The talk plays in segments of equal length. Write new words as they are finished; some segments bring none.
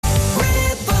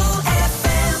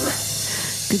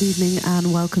Good evening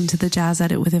and welcome to the Jazz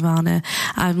Edit with Ivana.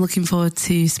 I'm looking forward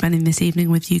to spending this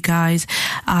evening with you guys.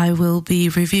 I will be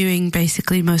reviewing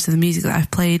basically most of the music that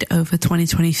I've played over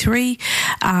 2023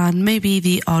 and maybe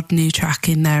the odd new track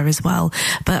in there as well.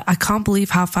 But I can't believe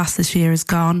how fast this year has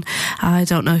gone. I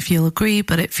don't know if you'll agree,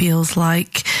 but it feels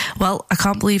like, well, I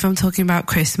can't believe I'm talking about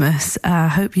Christmas. I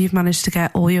hope you've managed to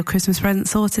get all your Christmas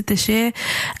presents sorted this year.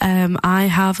 I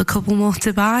have a couple more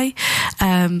to buy,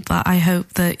 but I hope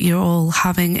that you're all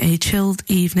having a chilled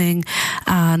evening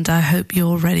and I hope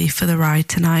you're ready for the ride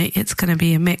tonight. It's going to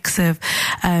be a mix of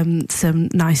some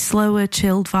nice slower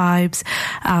chilled vibes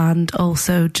and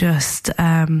also just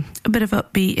a bit of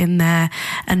upbeat in there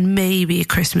and maybe a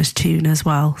Christmas tune as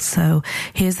well. So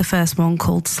here's the first one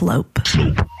called Slope.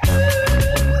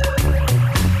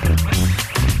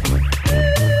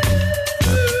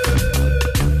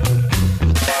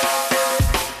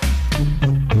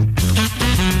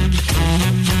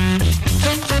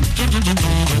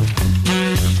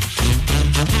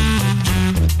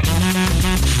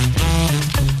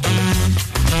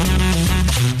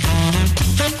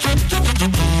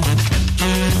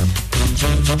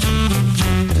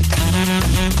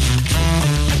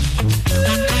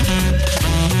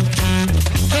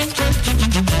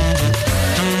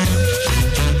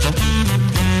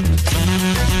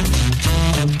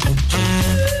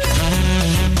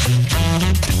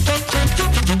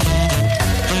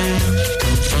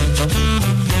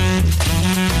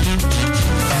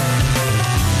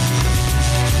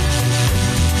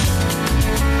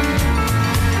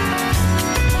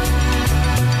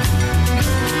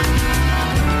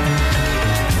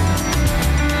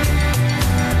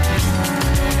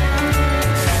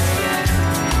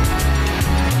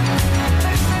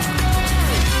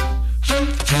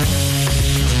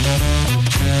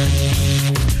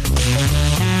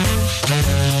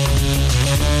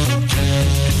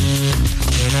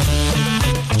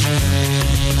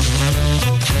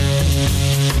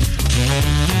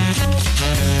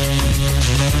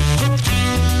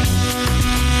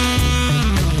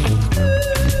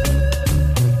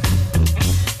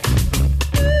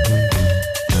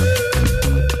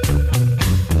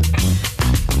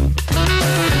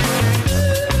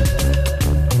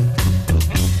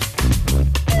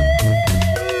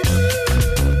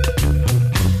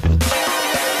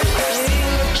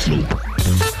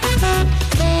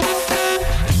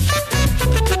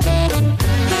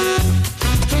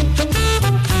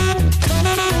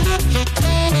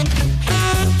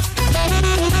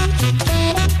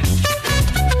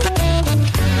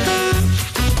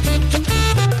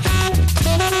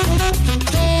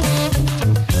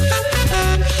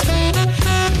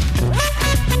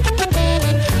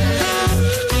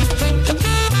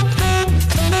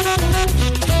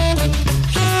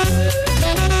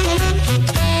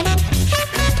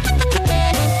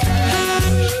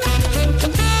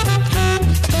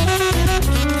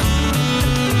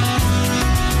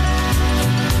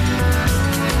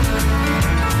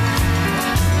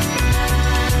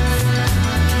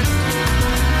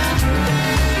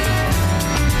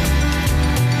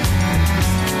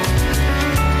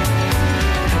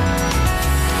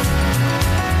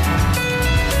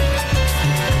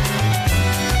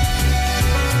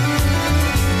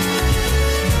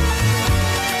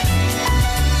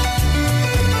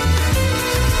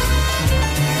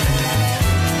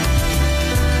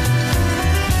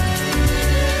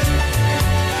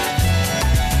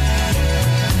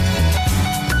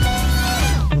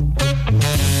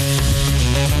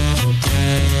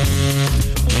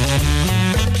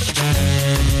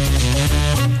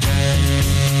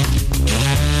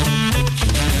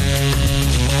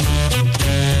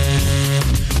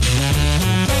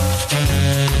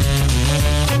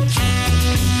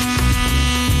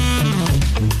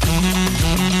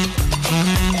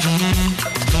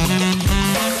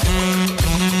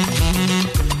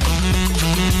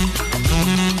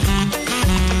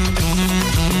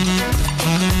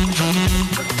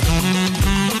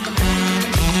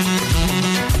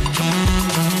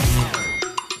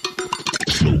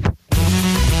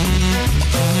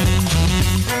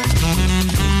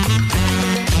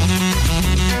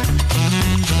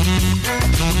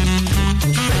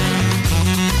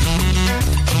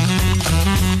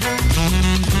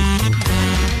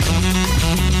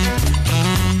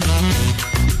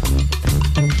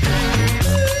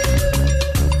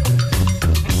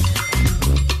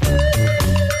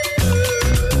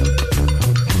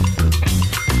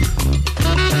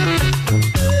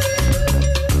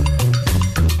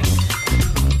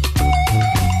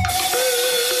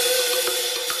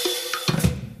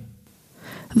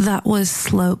 was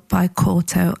Slope by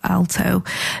Corto Alto.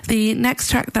 The next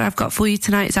track that I've got for you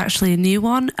tonight is actually a new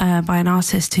one by an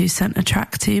artist who sent a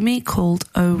track to me called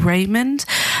O. Raymond,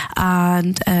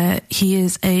 and he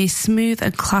is a smooth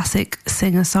and classic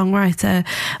singer-songwriter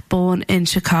born in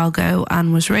Chicago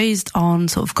and was raised on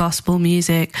sort of gospel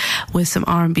music with some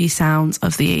R&B sounds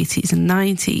of the 80s and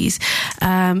 90s.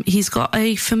 He's got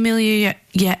a familiar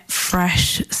yet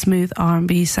fresh, smooth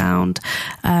R&B sound,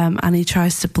 and he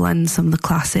tries to blend some of the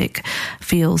classic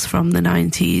feels from the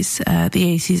 90s,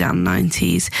 the 80s and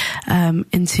 90s,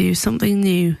 into something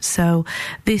new. So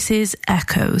this is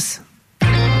Echoes.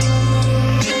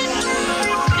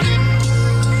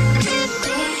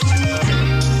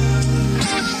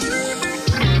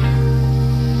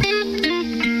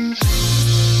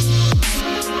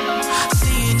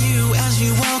 Seeing you as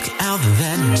you walk out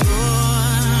that door,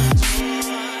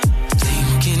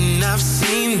 thinking I've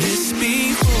seen this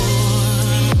before,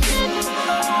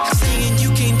 saying you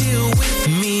can't deal with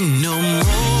me no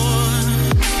more,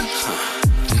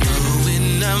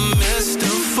 knowing I messed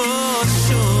up for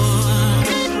sure.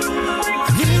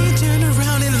 And then you turn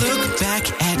around and look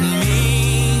back at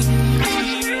me,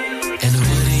 and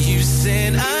what you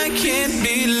said I can't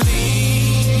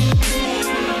believe,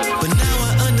 but now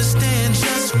I understand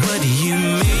just what you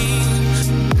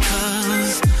mean.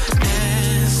 'Cause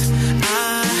as I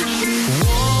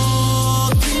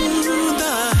walk through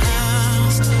the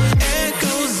house,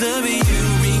 echoes of you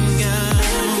ring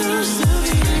out.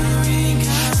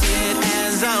 Said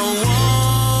as I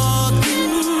walk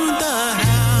through the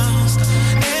house,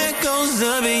 echoes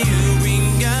of you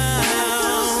ring out.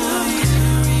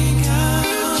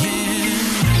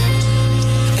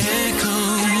 Yeah,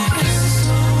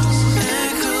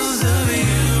 echoes of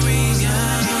you ring out.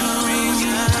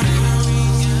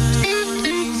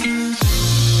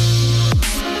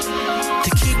 To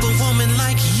keep a woman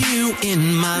like you in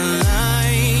my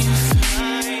life,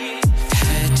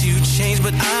 had to change,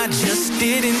 but I just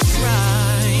didn't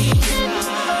try.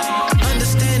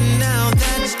 Understand now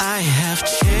that I have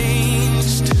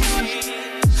changed.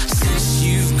 Since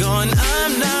you've gone,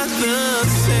 I'm not the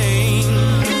same.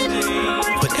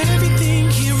 But everything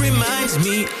here reminds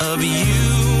me of you,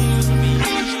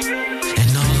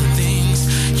 and all the things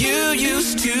you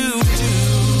used to do.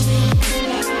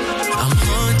 I'm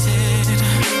haunted,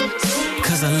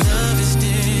 'cause our love is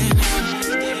dead.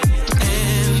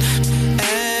 And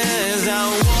as I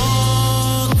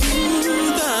walk through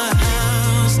the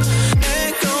house,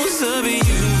 echoes of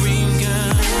you ring out.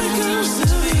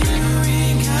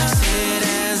 Said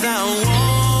as I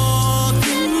walk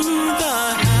through the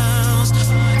house,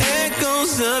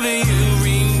 echoes of you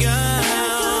ring out. Yeah,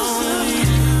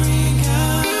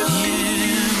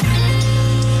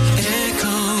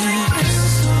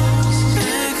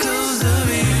 echoes of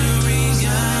you ring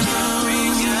out.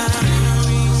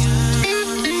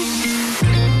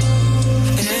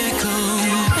 Echoes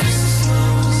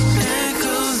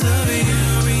of you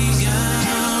ring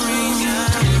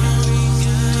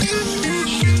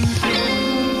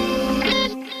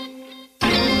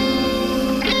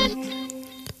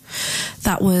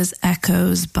That was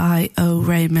Echoes by O.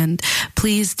 Raymond.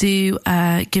 Please do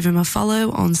give him a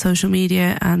follow on social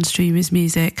media and stream his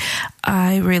music.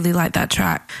 I really like that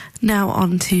track. Now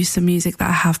on to some music that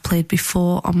I have played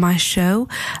before on my show.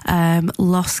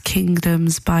 Lost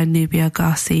Kingdoms by Nubia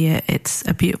Garcia. It's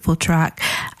a beautiful track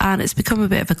and it's become a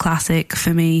bit of a classic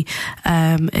for me.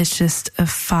 It's just a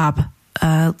fab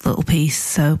little piece,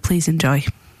 so please enjoy.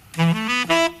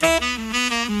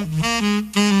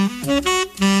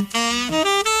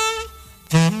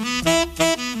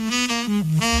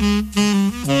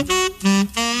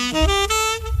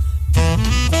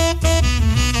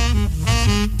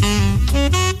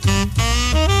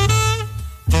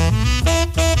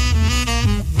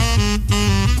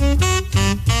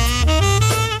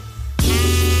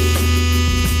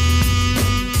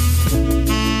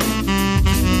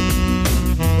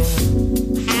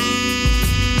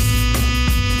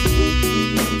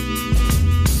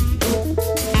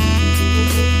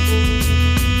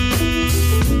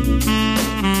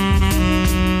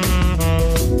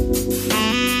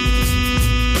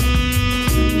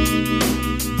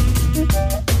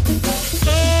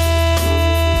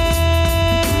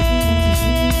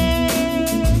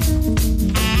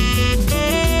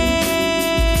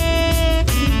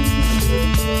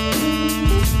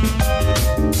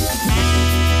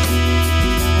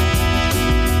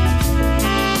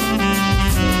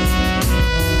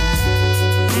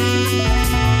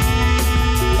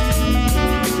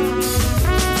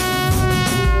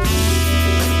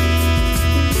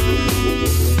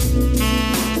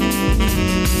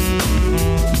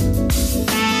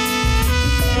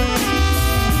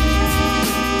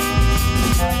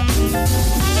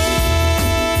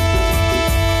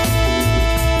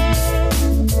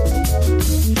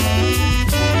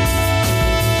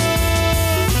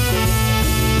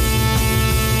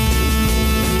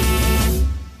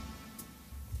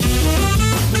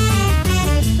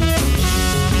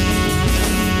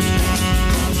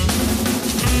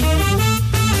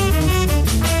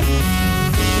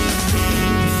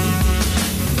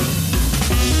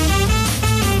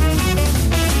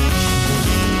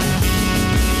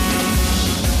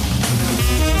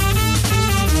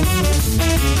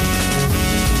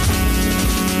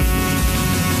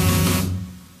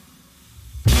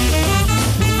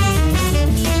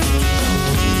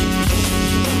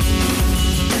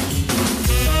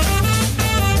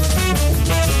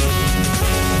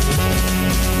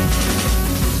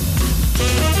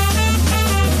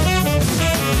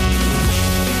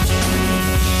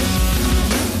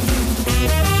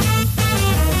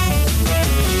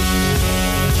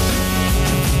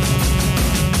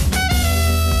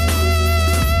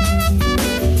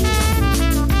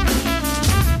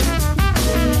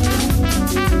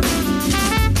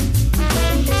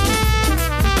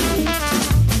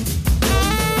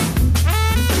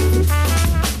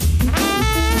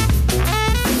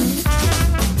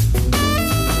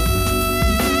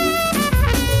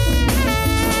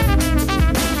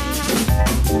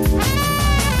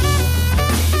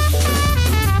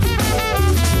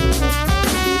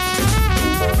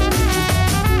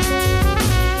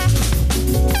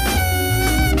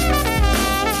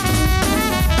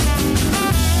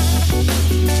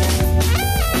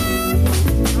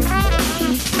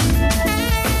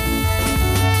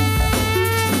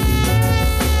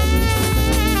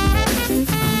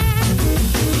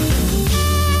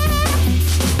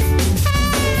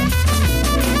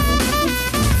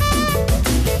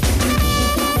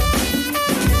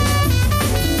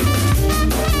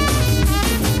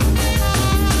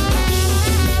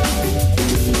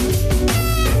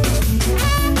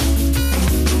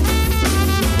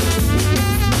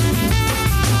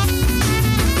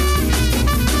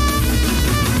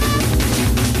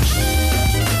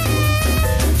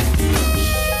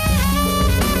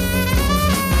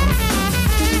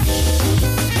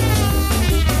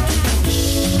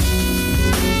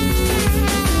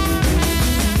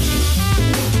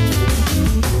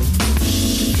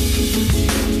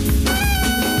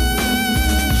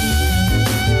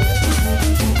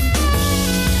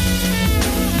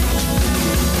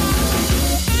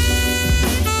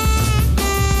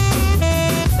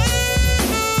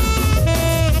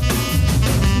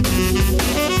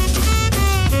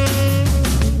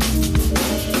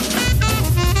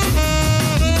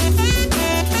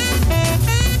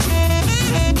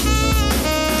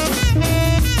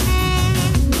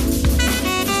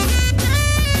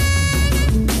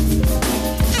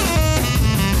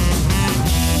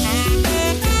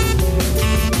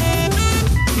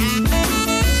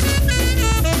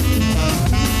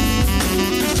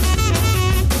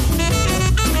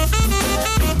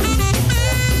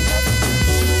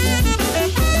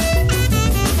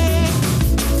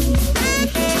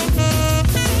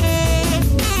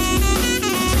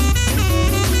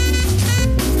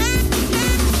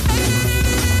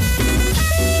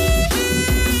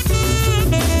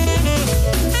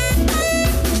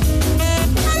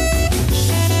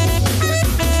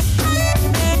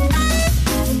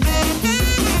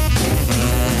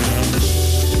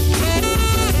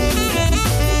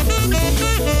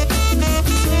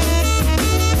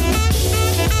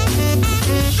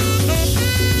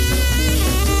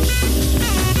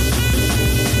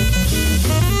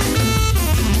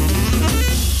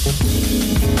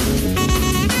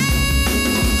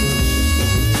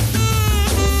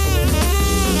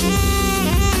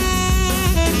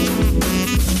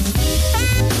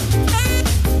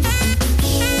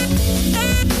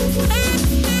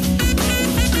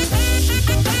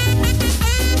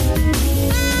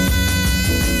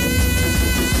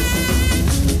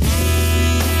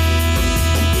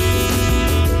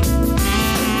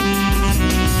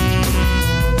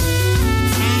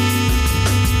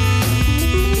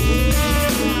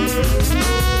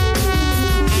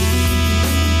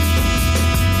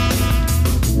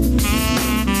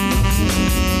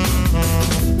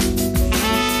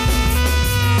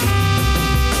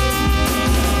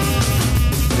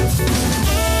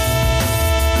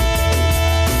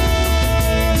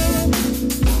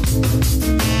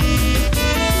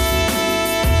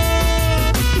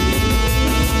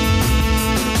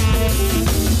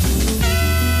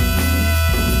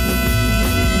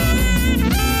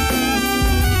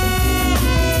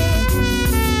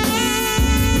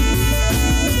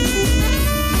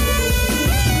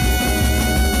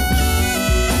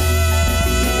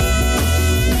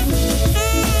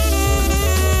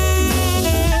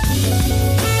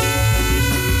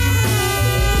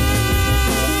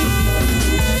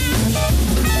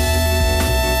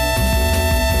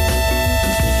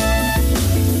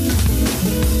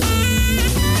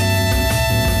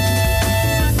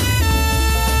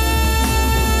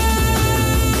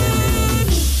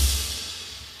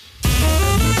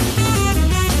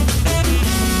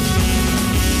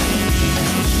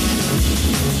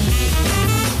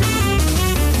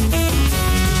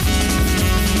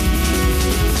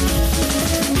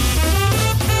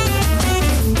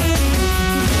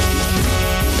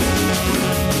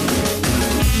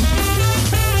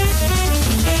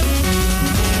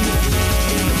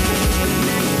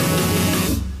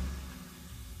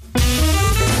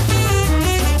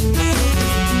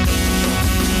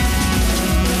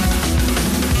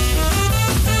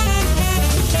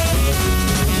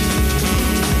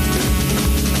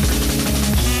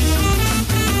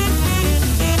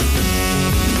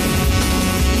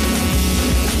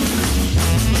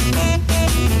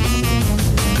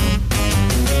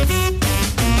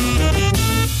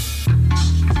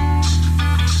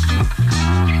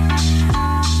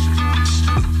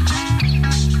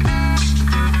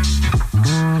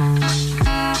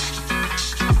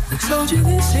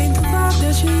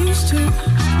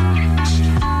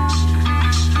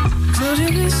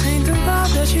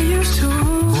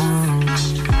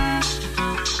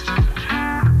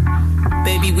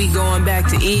 going back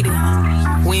to Eden.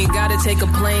 We ain't gotta take a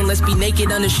plane, let's be naked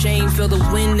unashamed. Feel the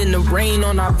wind and the rain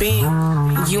on our beam.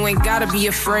 You ain't gotta be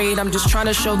afraid, I'm just trying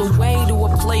to show the way to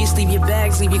a place. Leave your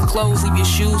bags, leave your clothes, leave your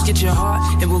shoes, get your heart,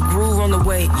 and we'll groove on the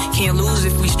way. Can't lose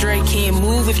if we stray, can't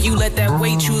move if you let that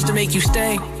weight choose to make you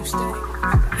stay.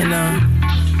 And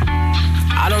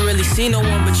I don't really see no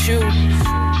one but you.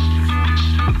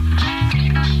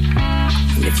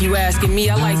 And if you asking me,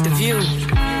 I like the view.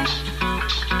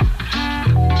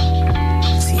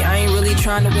 See, I ain't really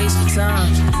trying to waste your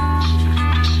time.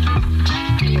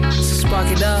 So spark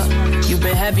it up, you've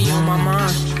been heavy on my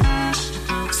mind.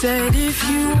 Said if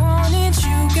you want it,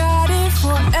 you got it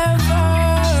forever.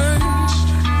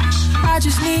 I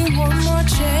just need one more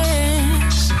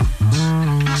chance.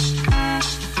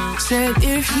 Said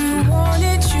if you want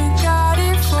it, you got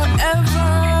it forever.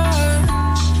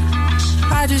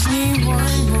 I just need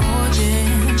one more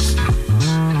dance.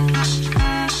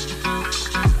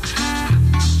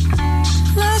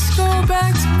 Let's go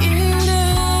back to Eden.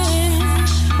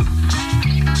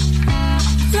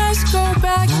 Let's go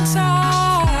back in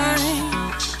time.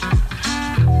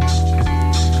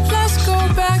 Let's go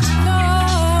back to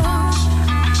love.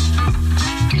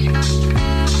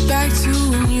 Back to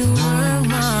when you were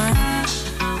mine.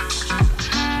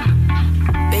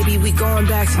 Baby, we going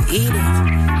back to Eden.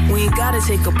 We ain't gotta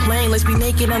take a plane, let's be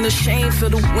naked unashamed. Feel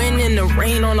the wind and the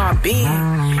rain on our being.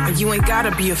 And you ain't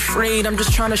gotta be afraid, I'm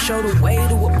just trying to show the way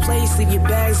to a place. Leave your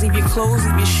bags, leave your clothes,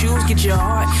 leave your shoes, get your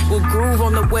heart, we'll groove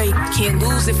on the way. Can't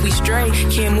lose if we stray,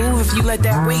 can't move if you let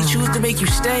that weight choose to make you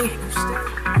stay.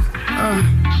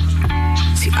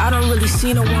 See, I don't really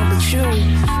see no one but you.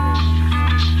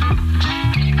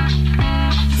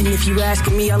 And if you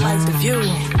asking me, I like the view.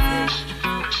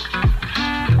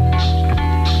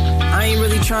 I ain't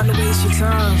really trying to waste your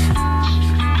time.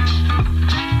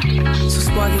 So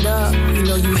spark it up, you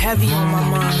know you heavy on my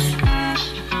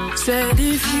mind. Said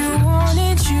if you want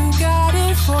it, you got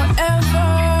it forever.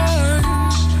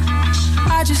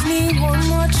 I just need one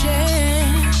more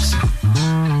chance.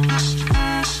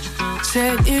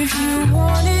 Said if you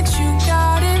want it, you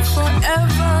got it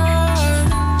forever.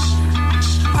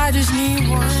 I just need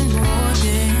one more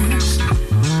dance.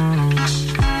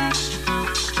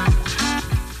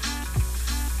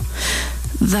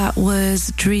 That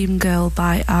was Dream Girl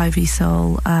by Ivy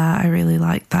Soul. I really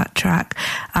liked that track.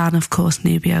 And of course,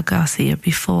 Nubia Garcia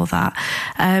before that.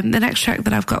 The next track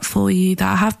that I've got for you that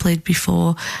I have played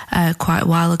before quite a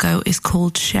while ago is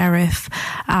called Sheriff.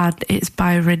 And it's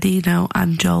by Radino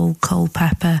and Joel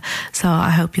Culpepper. So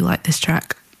I hope you like this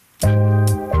track.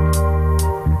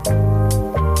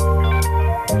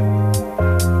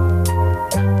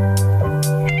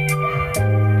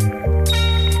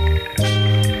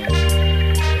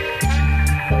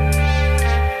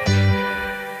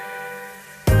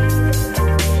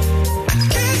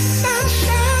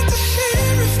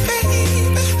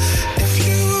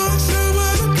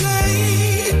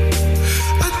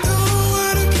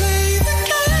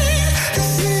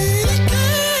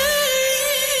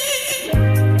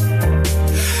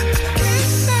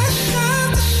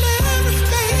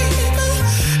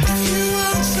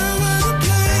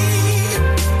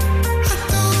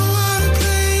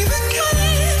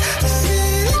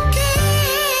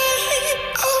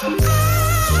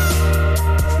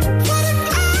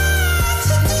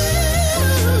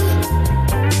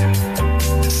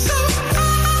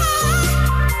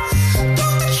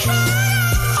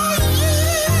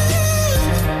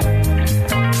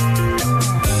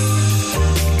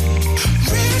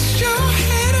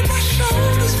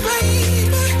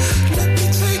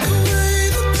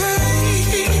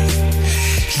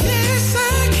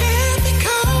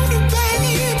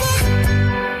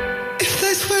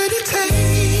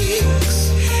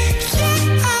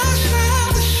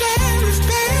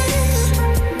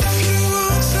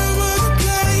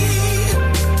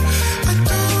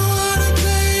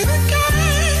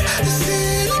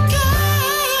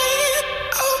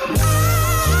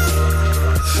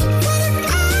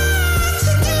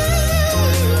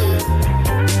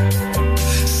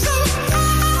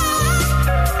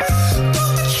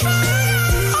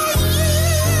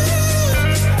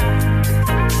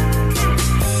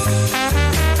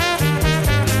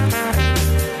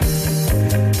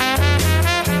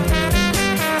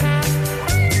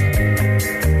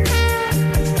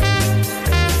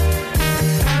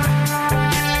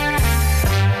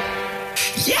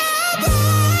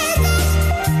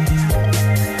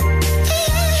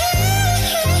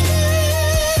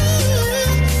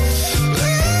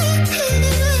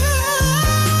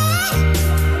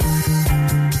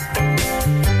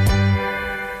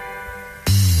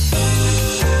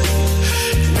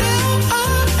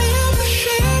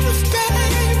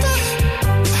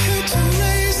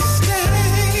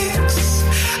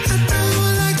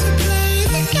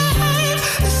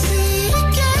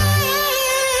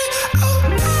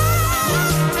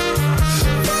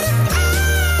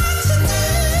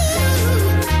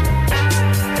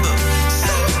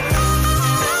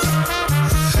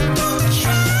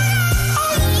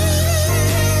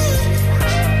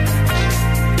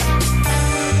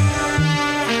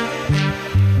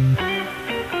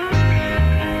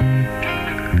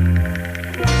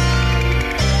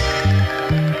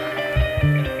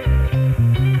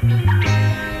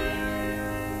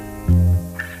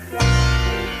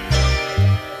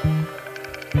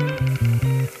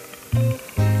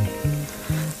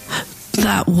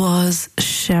 That was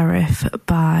Sheriff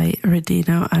by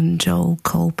Rodino and Joel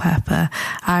Culpepper.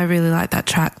 I really like that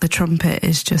track. The trumpet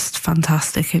is just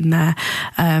fantastic in there,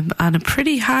 and a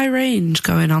pretty high range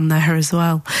going on there as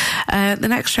well. The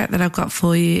next track that I've got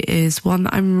for you is one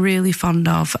that I'm really fond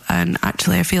of, and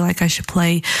actually I feel like I should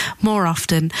play more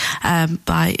often,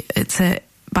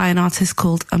 by an artist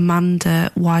called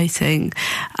Amanda Whiting,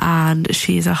 and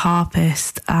she's a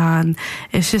harpist, and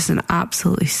it's just an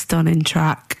absolutely stunning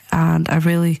track, and I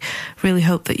really, really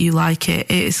hope that you like it.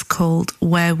 It is called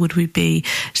Where Would We Be?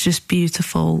 It's just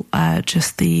beautiful,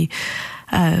 just the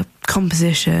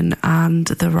composition and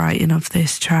the writing of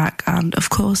this track, and of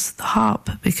course the harp,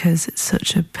 because it's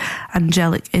such an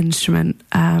angelic instrument.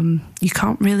 You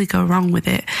can't really go wrong with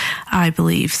it, I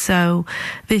believe. So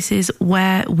this is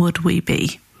Where Would We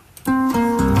Be?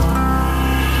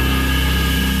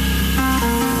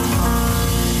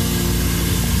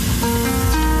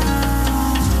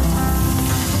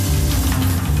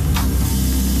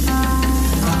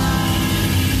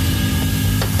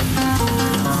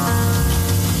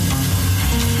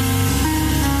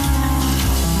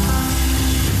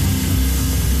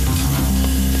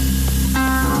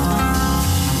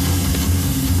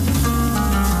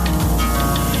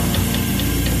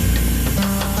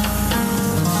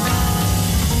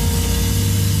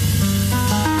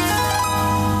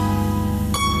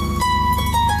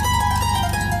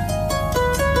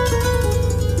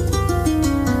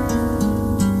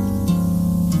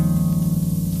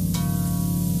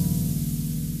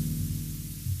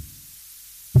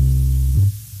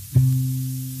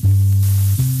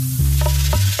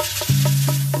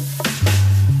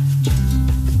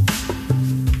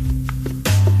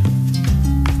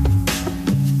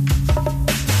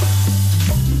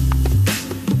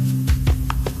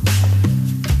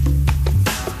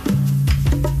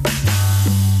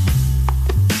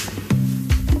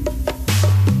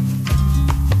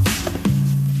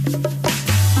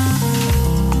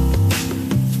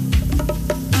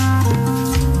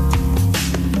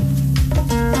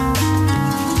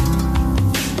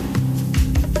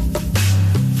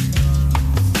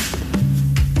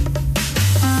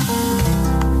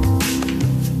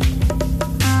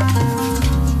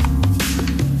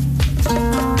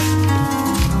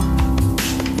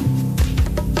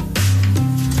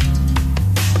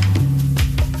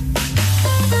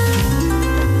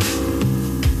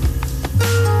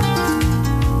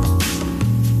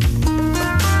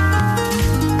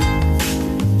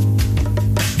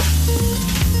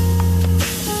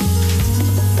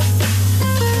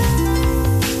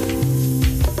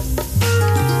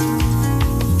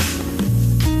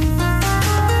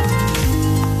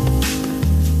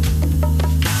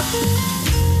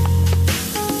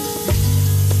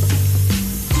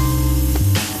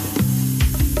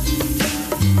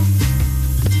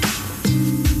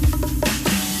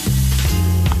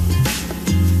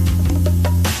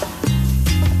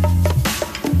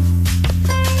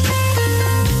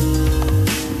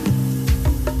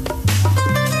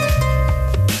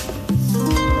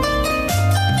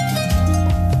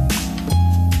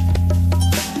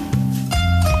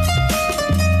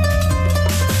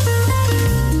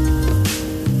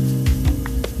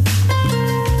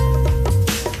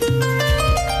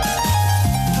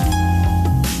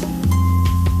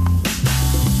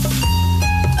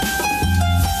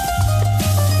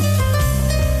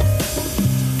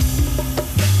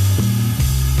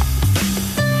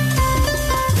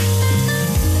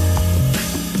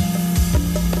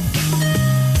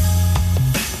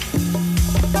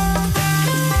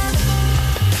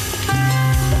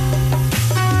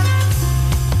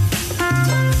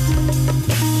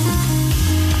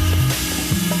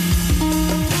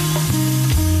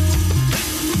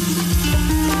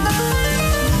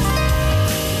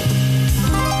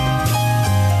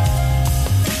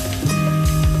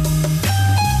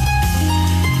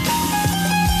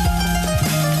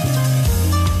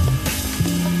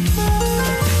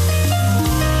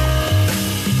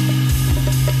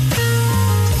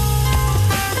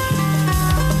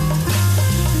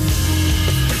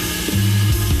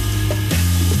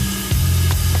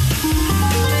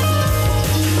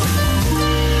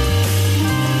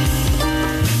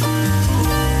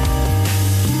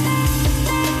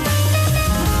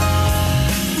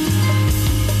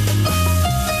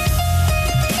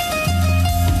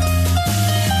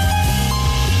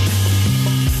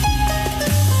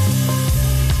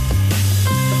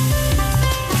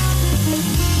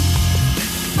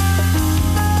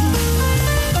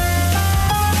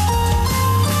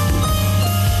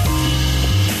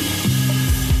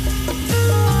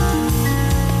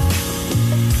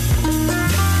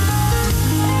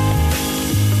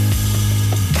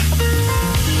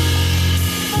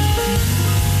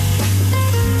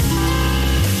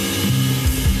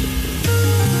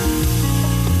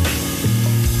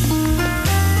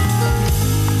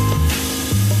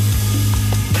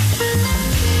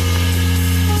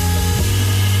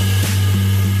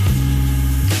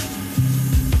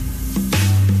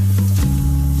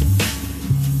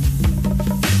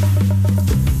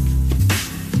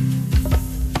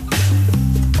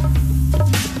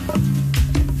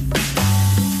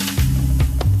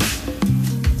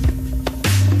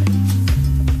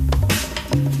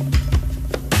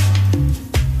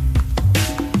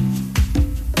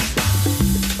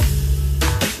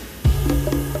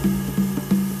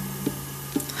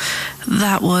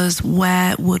 That was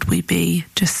Where Would We Be?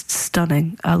 Just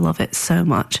stunning. I love it so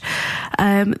much.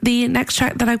 The next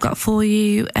track that I've got for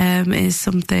you is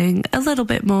something a little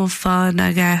bit more fun,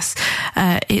 I guess.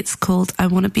 It's called I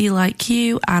Want to Be Like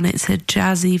You, and it's a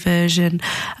jazzy version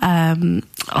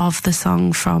of the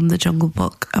song from The Jungle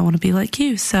Book, I Want to Be Like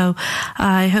You. So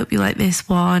I hope you like this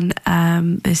one.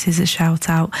 This is a shout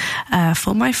out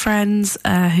for my friends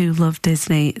who love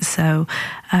Disney. So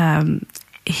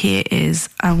here is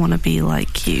I Want to Be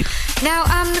Like You. Now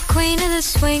I'm the queen of the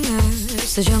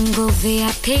swingers, the jungle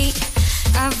VIP.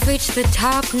 I've reached the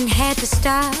top and had to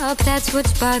stop, that's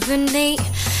what's bothering me.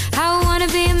 I want to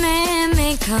be a man,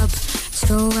 makeup,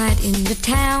 stroll right into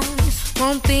town.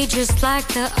 Won't be just like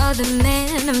the other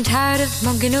men, I'm tired of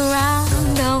monkeying around.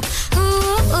 Oh,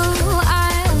 ooh,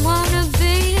 I want to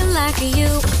be like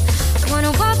you.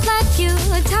 Wanna walk like you,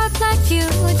 talk like you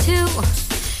too.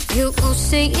 You will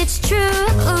see it's true.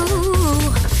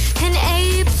 An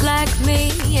ape like me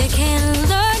can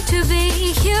learn to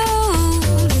be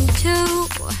human too.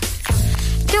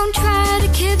 Don't try to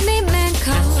kid me, man,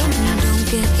 come. Don't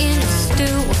get in a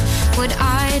stew. What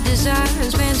I desire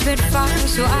is man's red fire,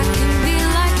 so I can be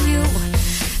like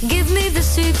you. Give me the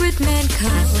secret, man,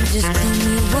 come. Just tell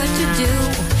me what to do.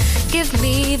 Give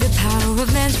me the power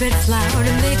of man's red flower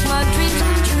to make my dreams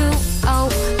come true. Oh,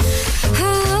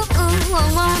 I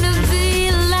wanna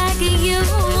be like you,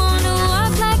 wanna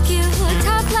walk like you,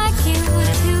 talk like you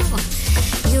too.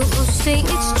 You will see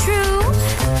it's true.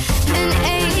 An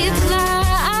ape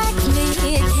like me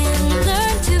can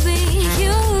learn to be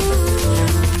human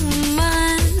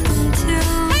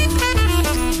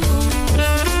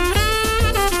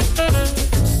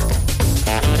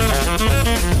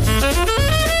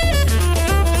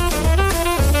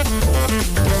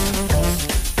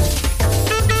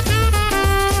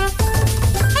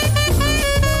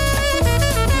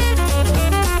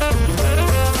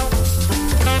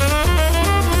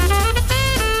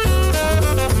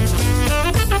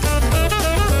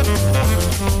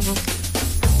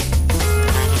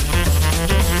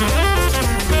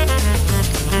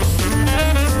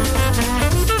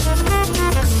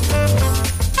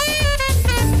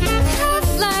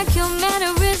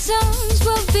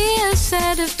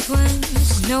of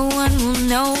twins. No one will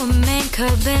know a man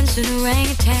cub ends and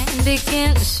orangutan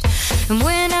begins. And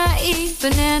when I eat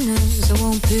bananas, I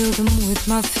won't peel them with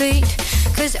my feet,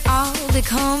 'cause I'll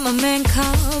become a man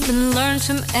cub and learn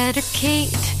some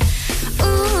etiquette.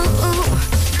 Ooh,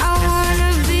 I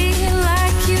wanna be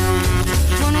like you,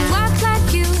 wanna walk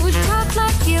like you, talk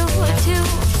like you too.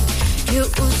 You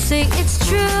will see it's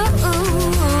true.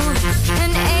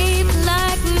 An ape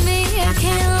like me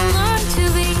can learn to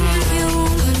be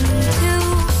human too.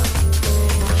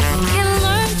 Can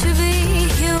learn to be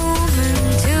human,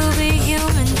 to be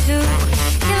human too.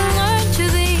 Can learn to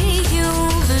be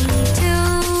human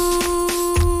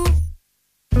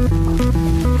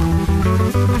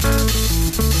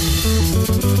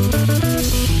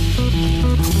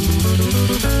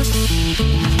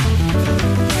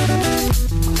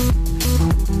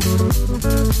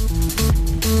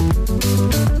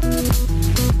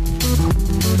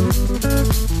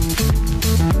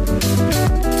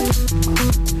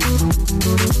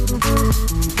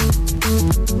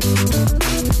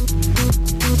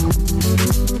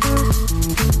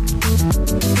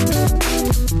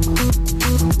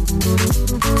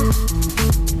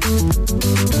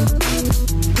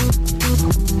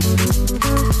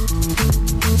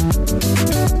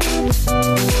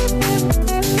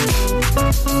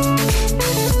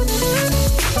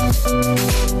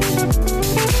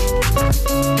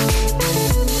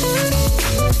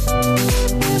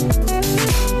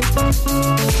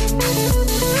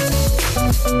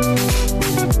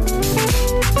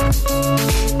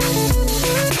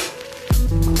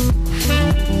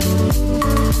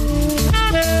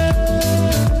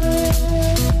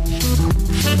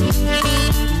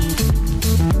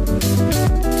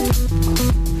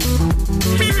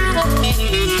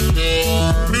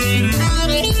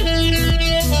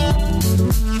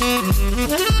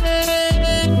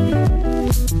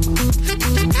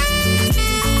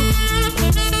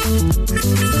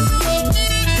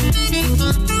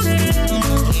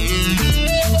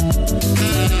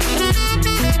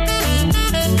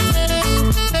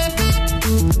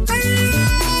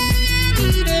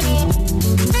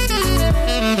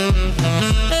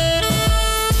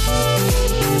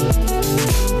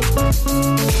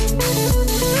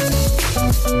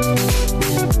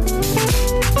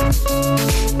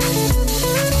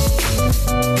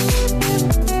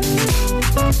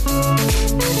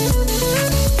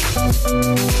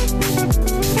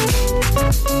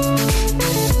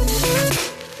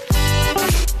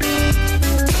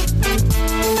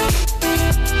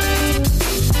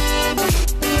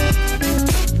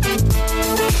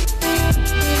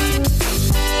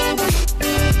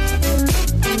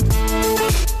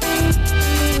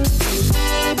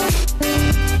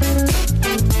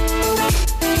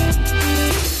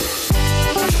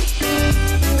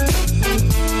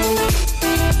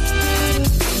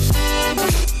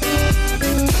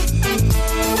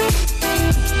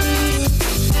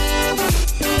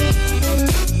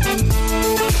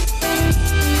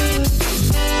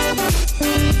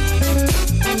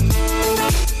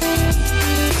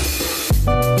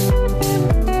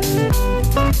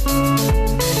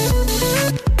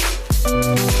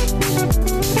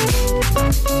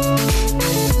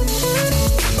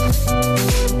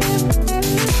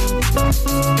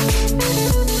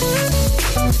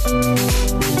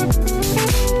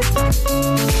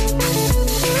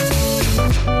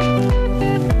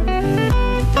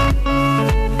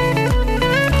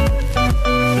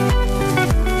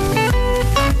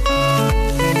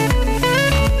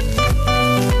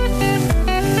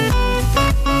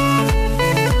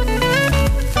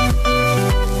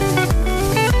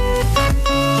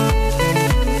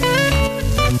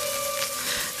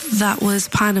That was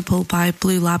Pineapple by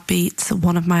Blue Lab Beats,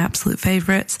 one of my absolute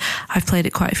favourites. I've played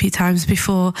it quite a few times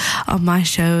before on my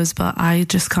shows, but I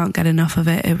just can't get enough of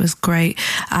it. It was great.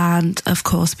 And of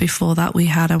course, before that, we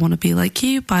had I Want to Be Like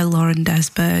You by Lauren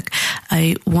Desberg,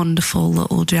 a wonderful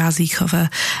little jazzy cover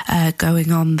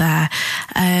going on there.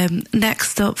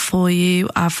 Next up for you,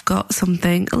 I've got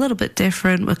something a little bit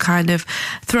different. We're kind of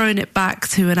throwing it back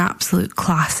to an absolute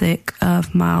classic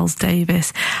of Miles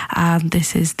Davis, and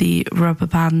this is the Rubber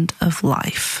Band of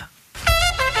Life.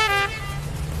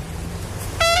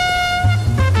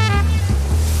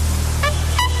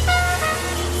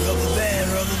 Rubber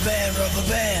band, rubber band, rubber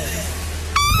band.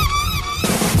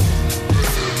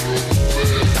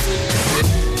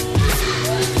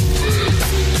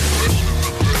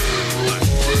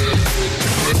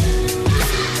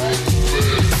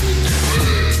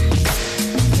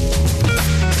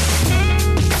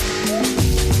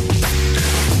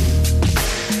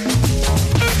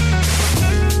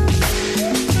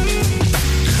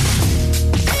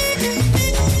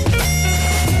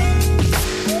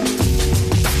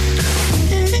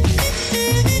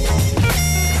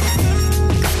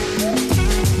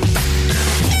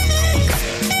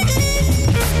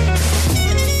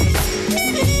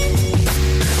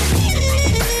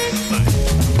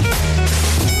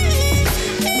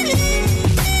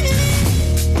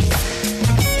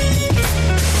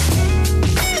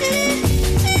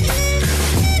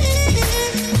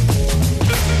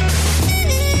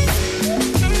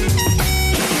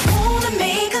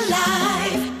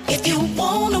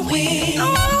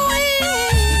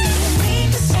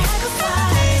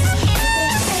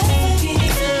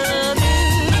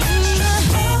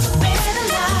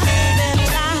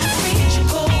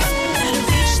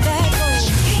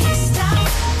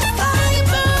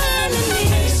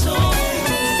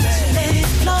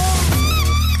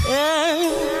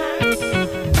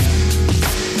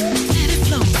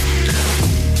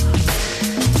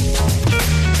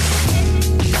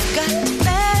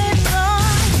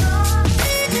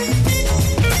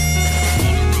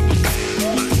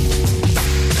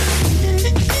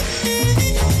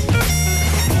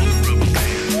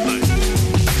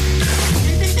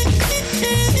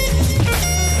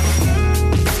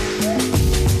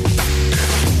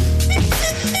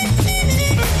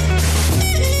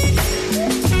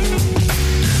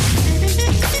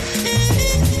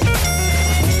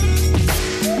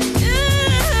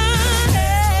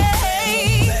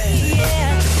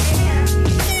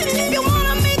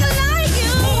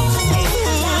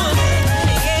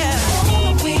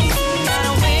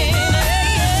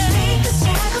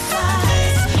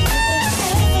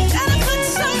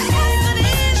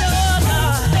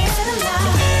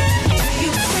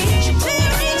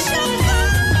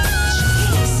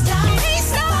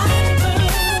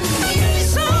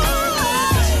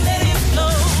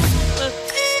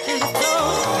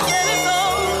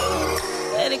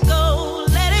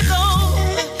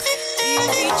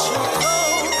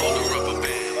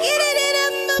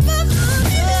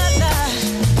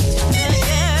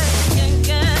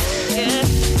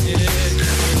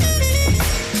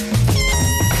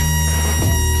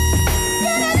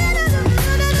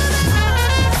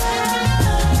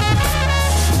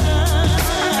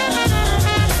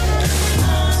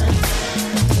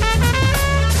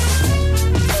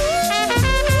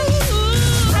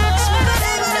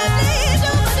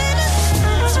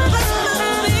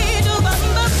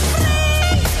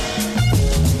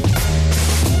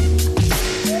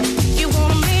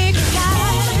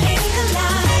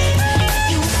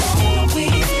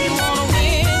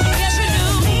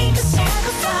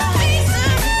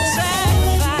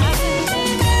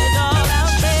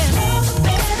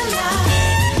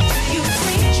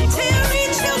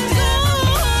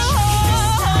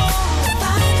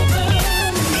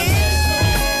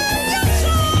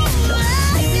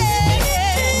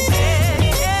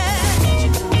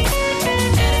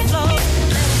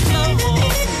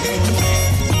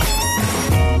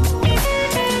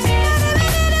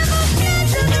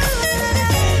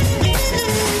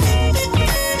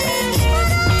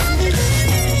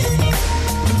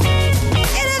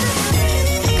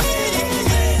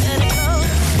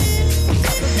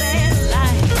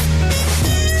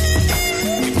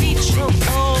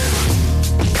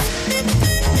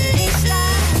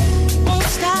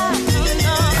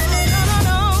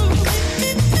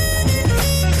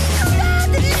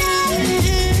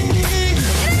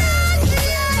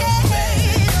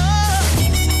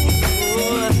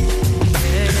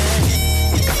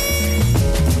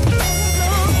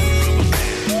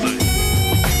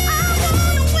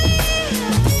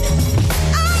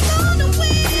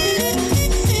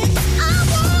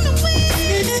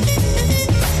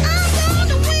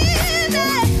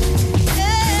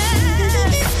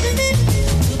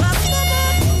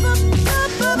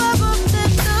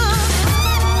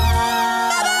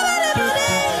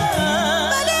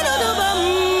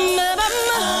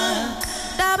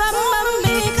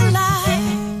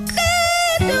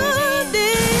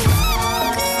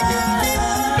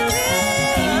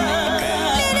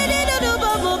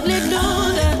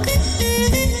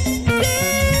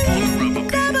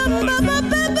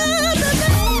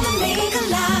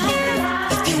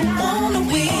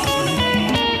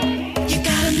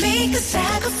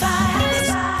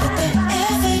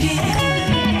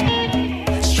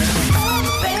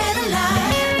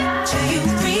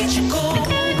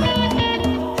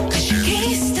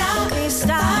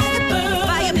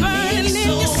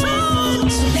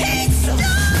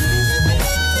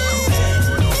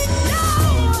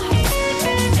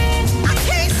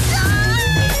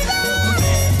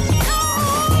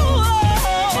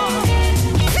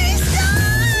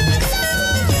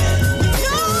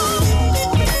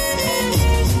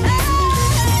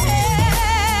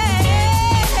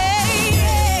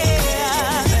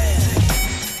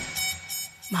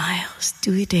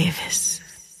 Stewie Davis.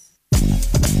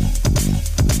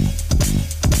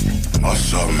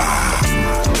 Osoma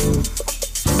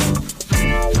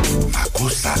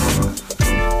Makusa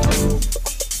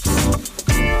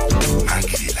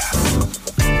Angela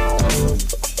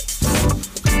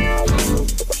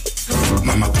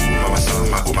Mama ku mama sa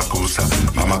makusa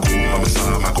Mama ku mama sa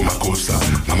makusa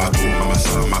Mama ku mama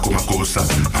sa makusa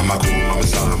Mama ku mama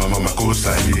sa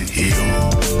makusa hiyo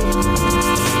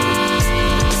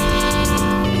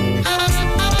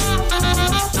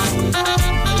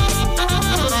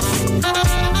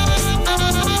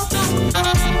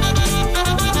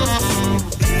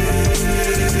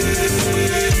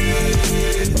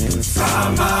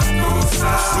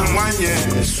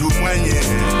Sumanye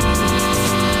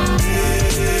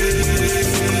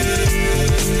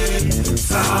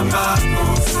Sama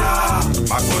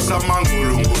Makosa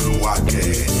mangulungulu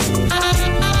wake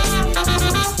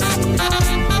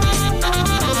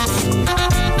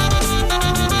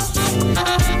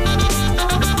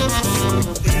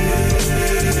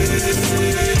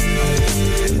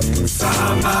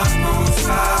Sama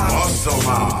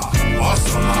Osoma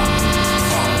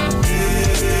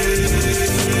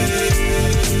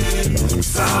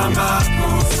Sama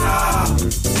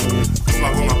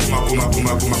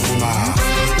Kuma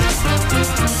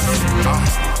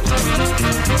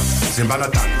Zimbana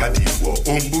tanga diwo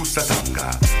umbusa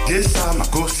tanga Desa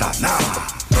makosa na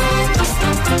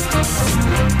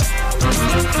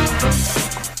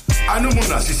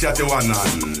Anumuna sisi ate wanan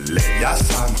Le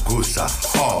yasa makosa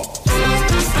ho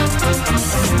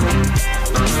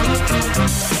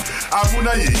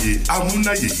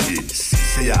Amuna yeye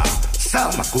Sisi ya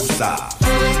sama kosa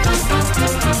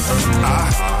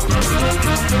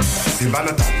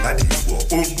Zimbana tanga diwo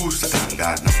umbusa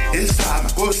tanga na Desa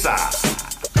makosa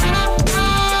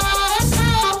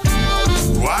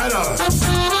Right on.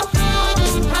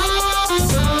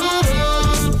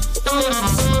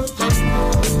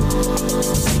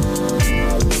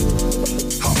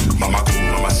 Mama ku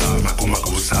mama sa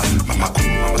makusa Mama ku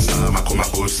mama sa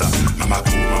makusa Mama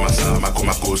ku mama sa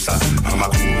makusa Mama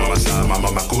ku mama sa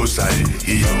makusa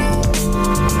iyo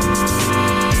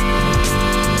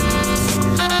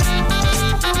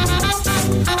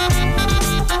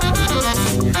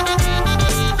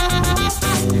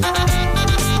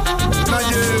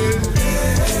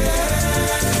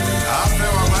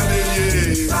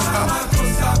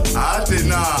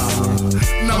Atena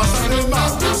Namasane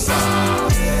makosa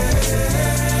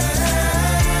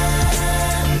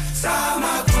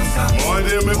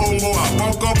Mode me umbo a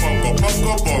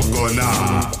poko na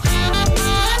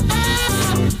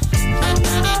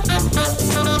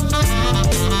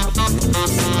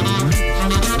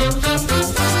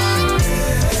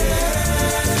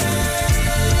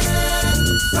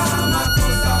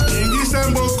Ingi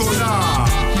semboko na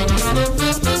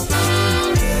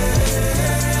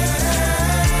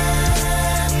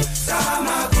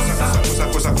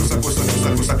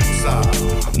Kusa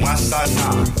Mwasana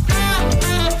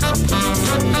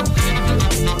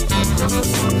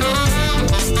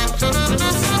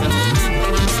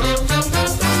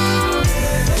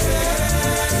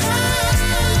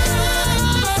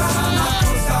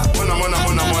Mona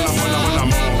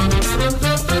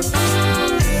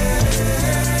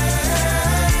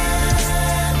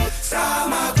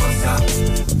Sama Kosa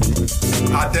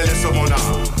Atele Somona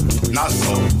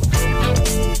Naso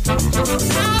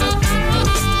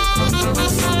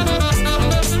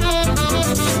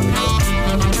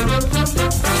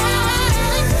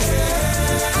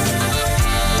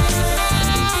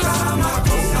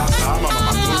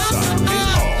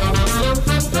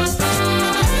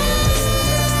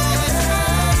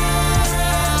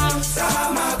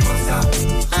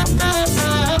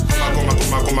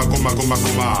Kuma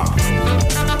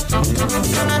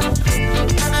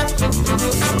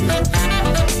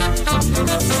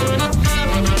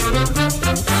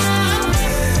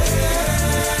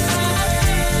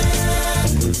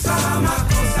Sama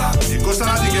Kosa Ikosa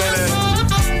na digele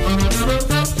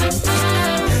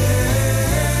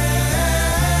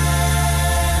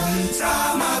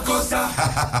Sama Kosa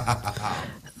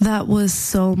That was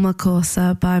Soul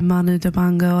Makosa by Manu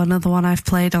Dibango, another one I've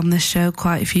played on this show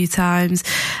quite a few times.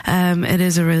 It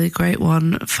is a really great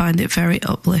one. Find it very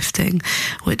uplifting,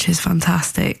 which is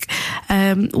fantastic.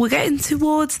 We're getting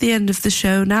towards the end of the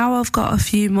show now. I've got a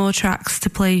few more tracks to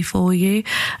play for you.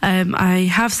 I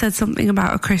have said something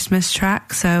about a Christmas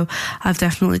track, so I've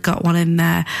definitely got one in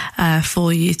there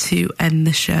for you to end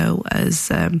the show,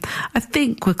 as I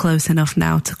think we're close enough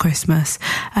now to Christmas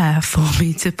for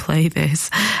me to play this.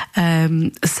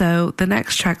 So the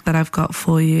next track that I've got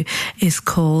for you is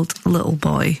called Little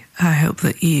Boy. I hope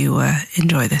that you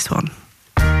enjoy this one.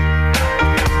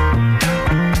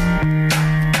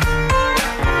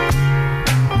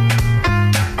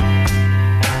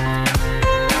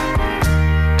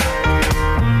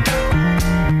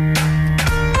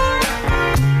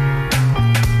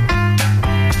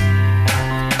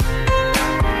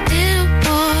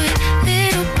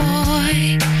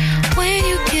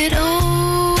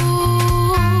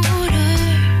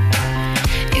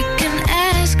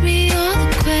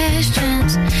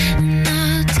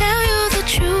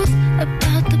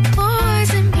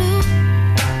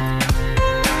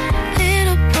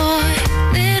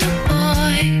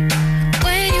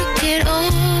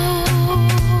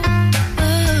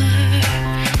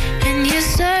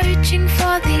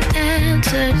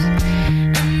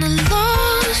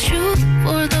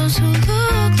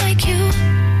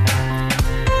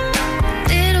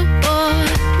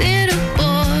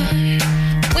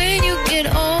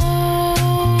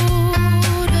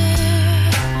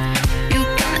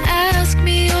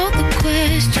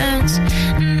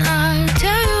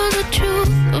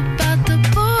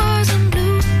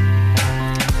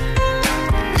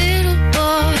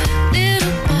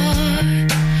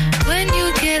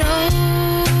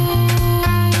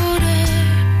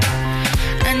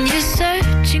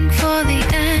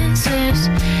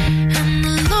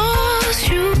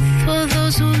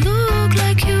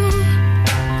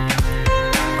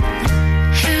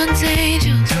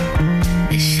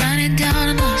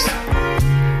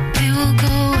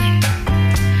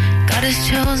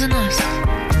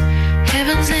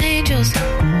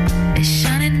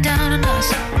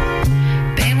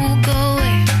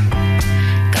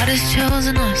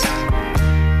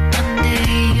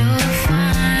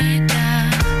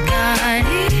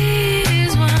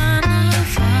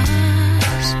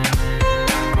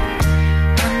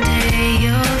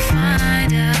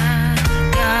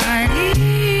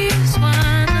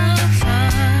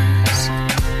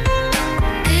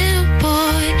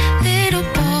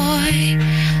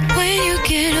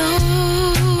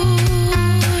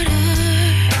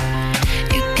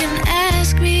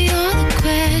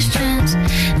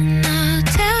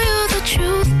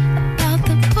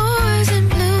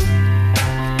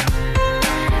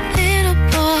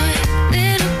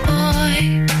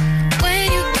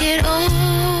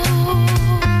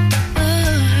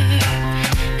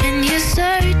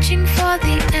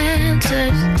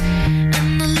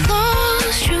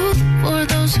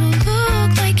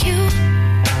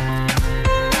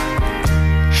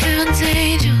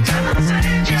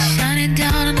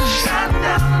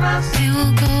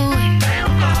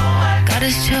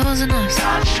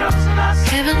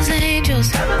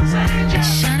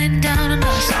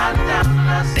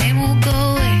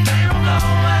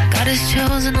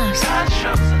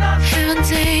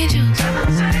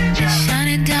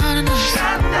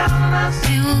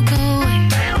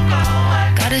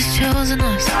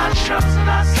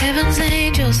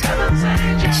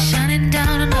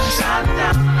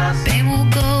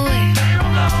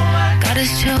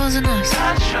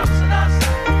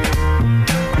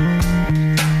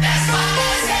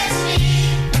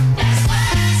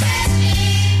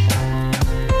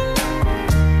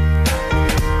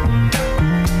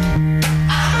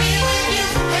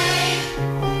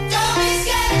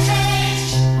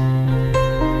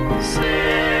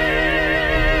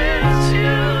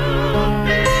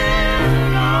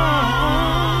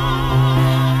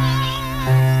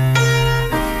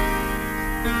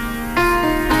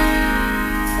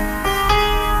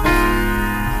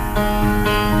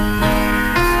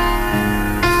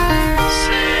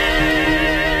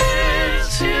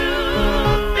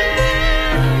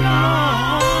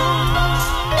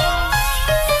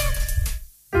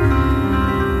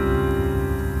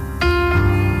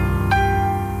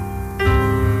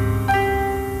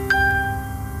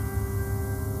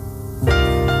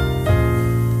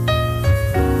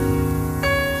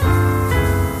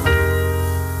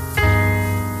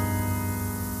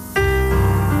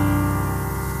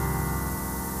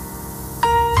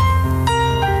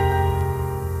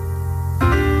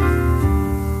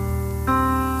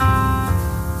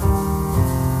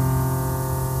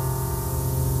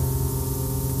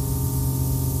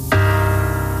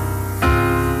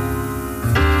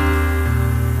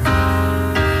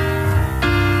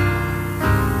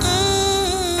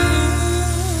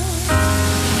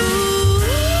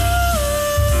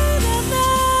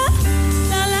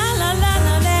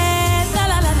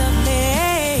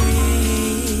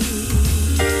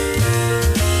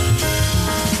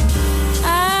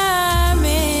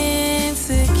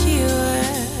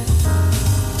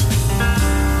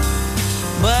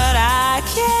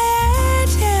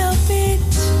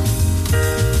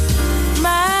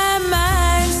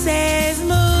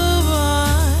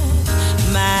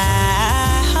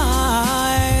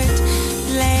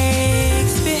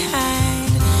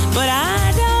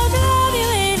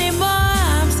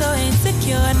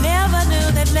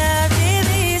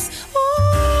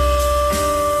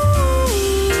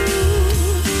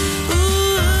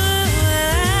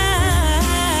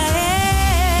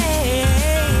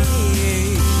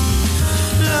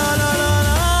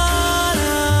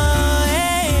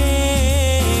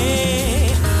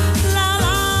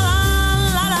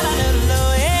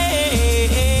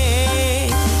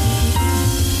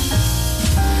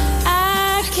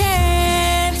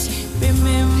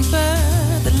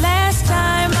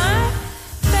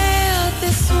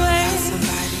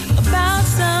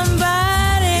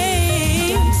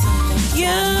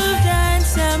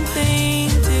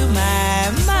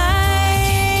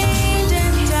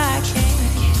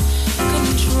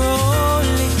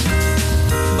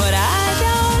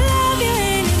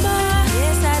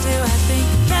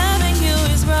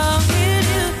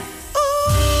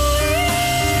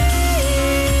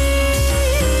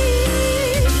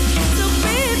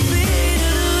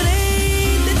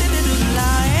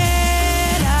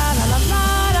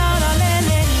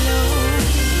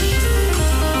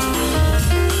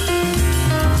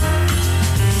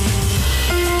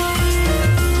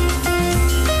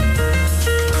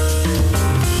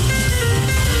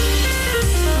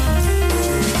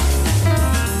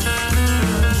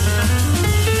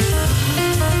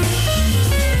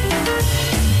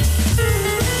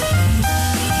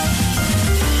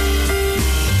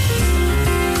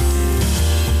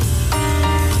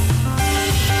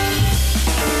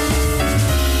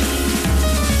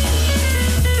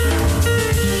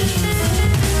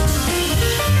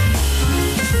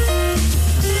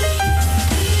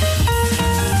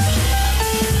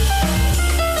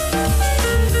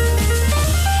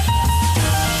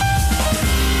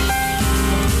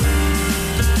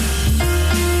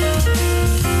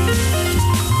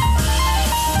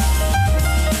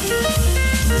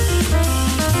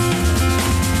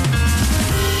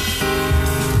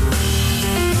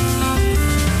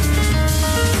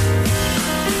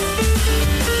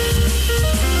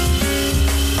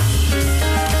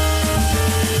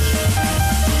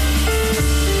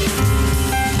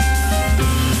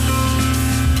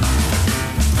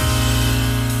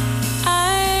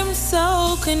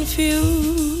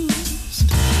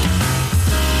 confused.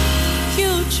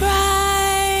 You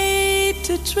tried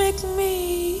to trick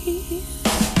me.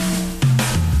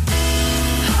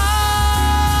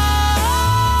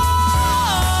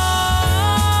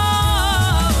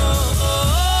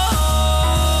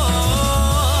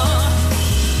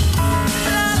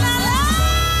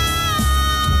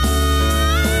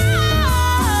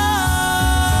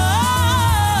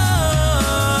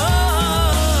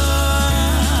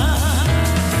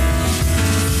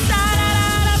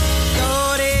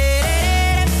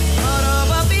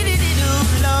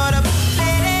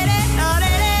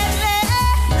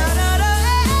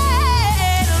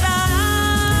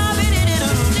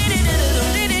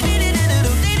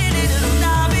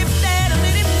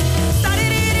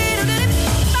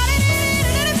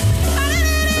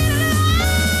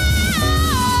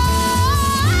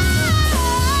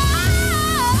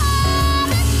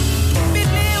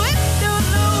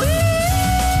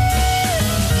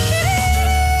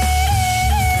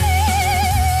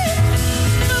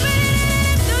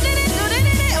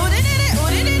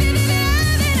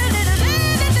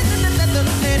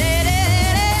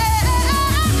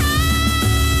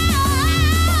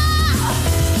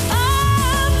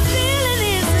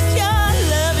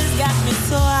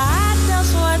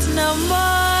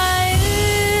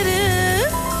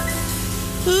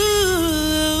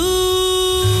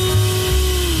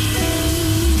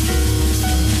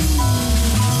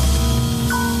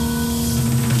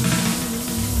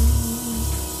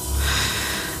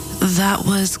 That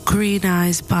was Green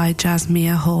Eyes by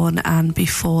Jasmine Horn, and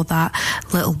before that,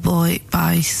 Little Boy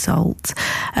by Salt.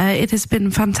 It has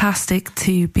been fantastic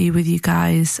to be with you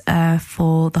guys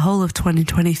for the whole of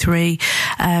 2023.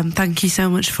 Thank you so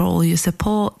much for all your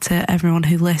support, to everyone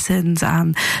who listens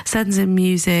and sends in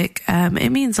music.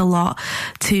 It means a lot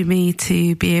to me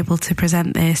to be able to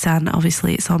present this, and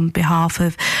obviously it's on behalf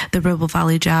of the Ribble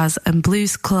Valley Jazz and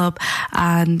Blues Club,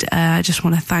 and I just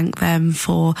want to thank them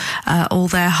for all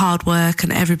their hard work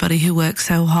and everybody who works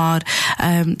so hard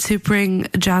to bring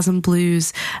jazz and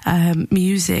blues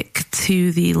music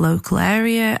to the local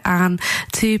area and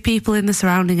to people in the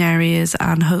surrounding areas,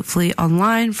 and hopefully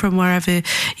online from wherever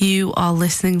you are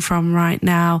listening from right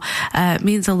now. It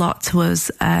means a lot to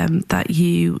us that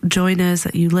you join us,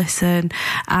 that you listen,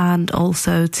 and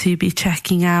also to be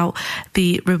checking out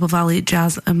the Ribble Valley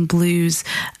Jazz and Blues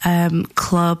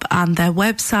Club and their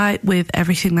website with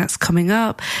everything that's coming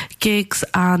up, gigs,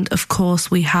 and of course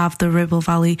we have the Ribble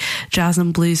Valley Jazz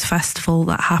and Blues Festival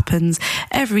that happens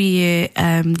every year,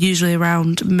 usually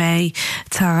around May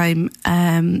time,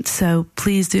 so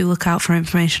please do look out for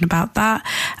information about that,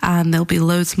 and there'll be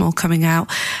loads more coming out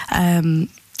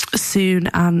soon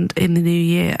and in the new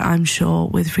year, I'm sure,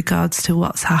 with regards to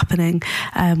what's happening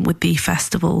with the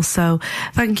festival. So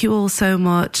thank you all so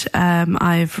much.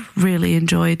 I've really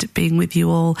enjoyed being with you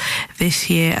all this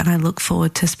year, and I look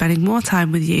forward to spending more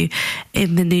time with you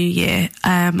in the new year.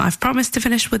 I've promised to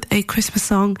finish with a Christmas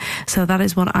song, so that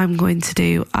is what I'm going to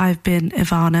do. I've been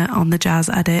Ivana on the Jazz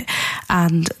Edit,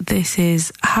 and this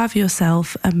is Have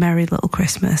Yourself a Merry Little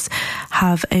Christmas.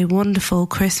 Have a wonderful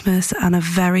Christmas and a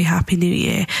very happy New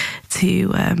Year to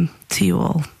you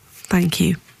all. Thank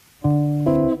you.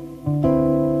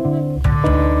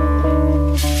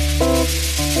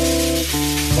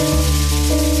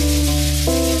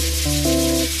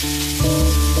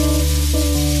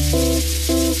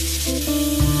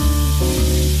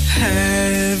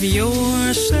 Have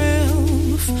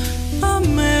yourself a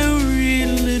merry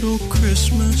little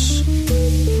Christmas.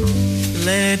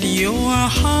 Let your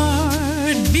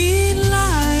heart be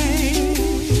light.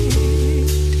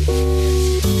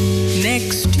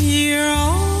 Next year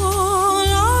all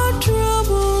our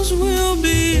troubles will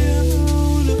be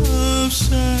out of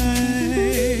sight.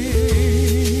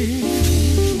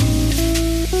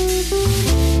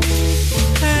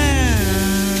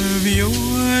 Have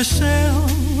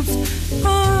yourself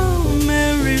a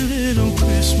merry little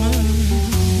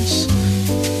Christmas.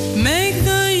 Make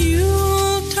the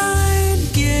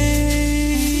Yuletide gay.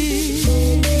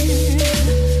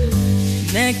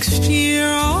 Next year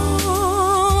all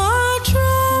our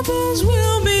troubles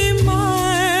will be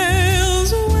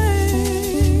miles away.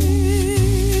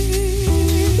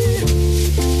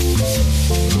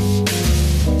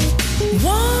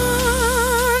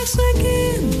 Once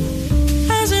again,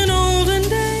 as in olden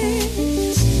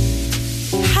days,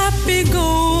 happy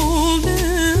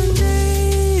golden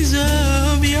days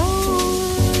of yore.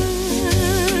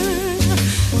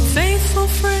 Faithful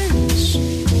friends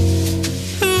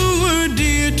who were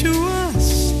dear to us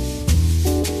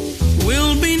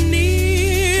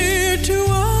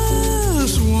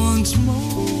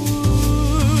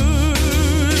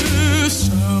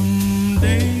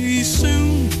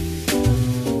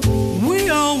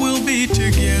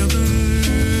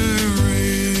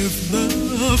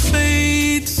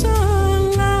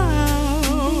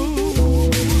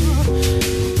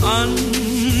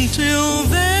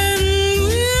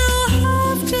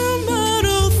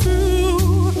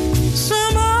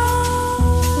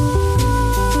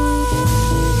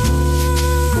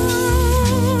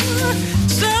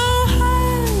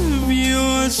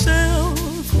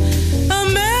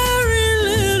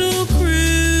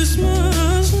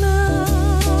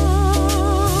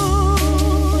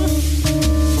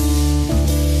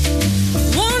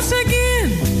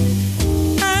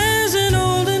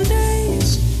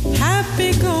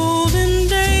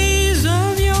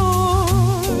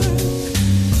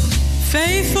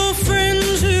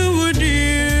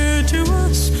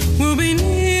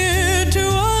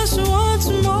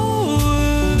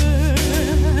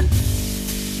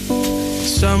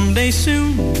someday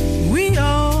soon we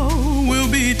all will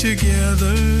be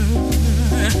together.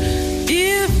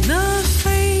 If the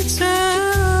fates allow.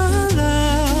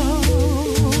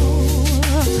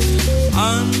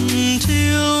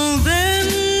 Until then,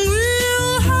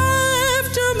 we'll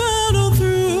have to muddle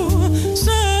through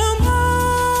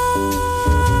somehow.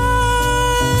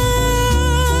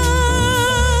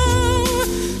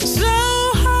 So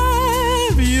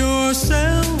have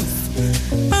yourself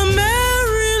a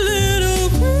merry little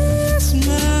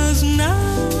Christmas now.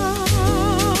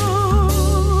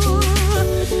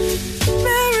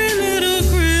 Merry little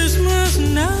Christmas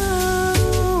now.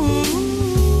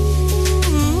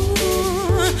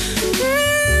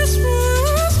 Christmas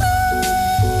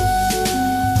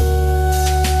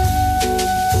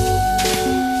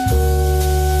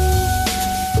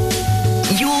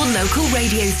Your local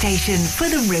radio station for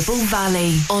the Ribble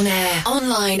Valley. On air,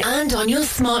 online and on your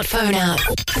smartphone app.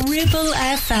 Ribble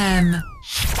FM.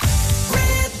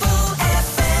 Ribble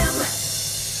FM.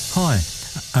 Hi,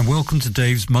 and welcome to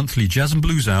Dave's monthly Jazz and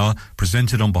Blues Hour,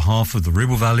 presented on behalf of the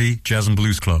Ribble Valley Jazz and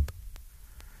Blues Club.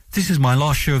 This is my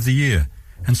last show of the year,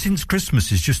 and since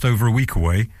Christmas is just over a week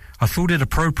away, I thought it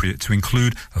appropriate to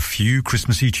include a few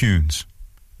Christmassy tunes.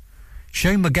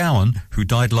 Shane MacGowan, who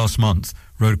died last month,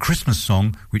 wrote a Christmas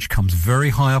song which comes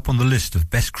very high up on the list of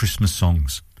best Christmas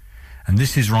songs, and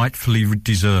this is rightfully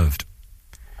deserved.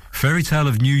 Fairy Tale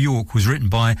of New York was written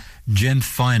by Jen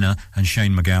Feiner and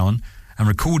Shane MacGowan and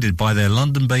recorded by their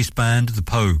London-based band The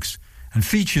Pogues, and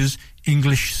features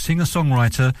English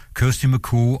singer-songwriter Kirsty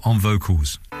McCall on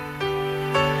vocals.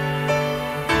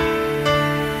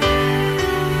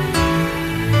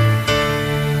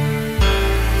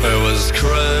 It was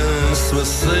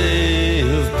Christmas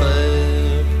Eve,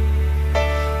 babe,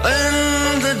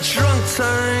 in the drunk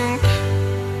tank.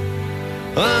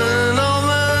 An old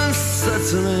man said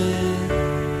to me,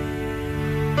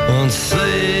 won't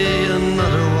see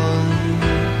another one.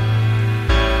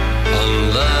 And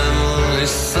then he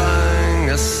sang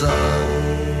a song,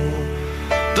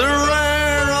 the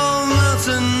rare old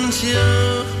mountain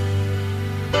tune.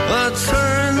 I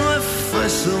turned my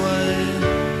face away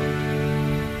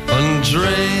and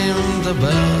dreamed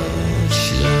about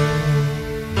you.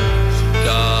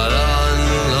 Got on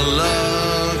a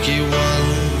lucky one,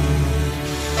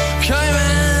 came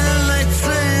in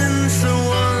 18 to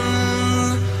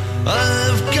 1.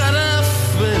 I've got a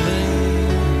feeling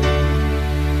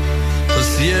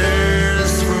this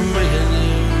year's for me and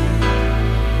you.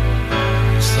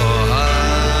 So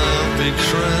happy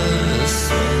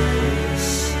Christmas,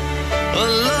 I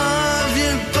love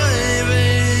you, baby.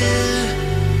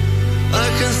 I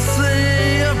can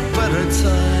see a better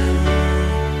time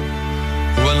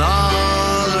when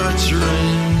all our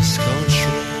dreams come true.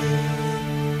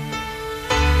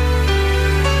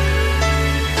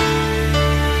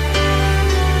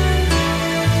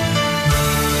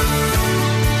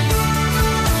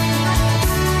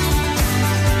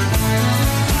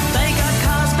 They got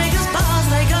cars big as bars,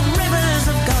 they got rivers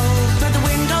of gold. But the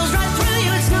windows right through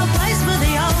you, it's no place for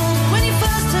the old. When you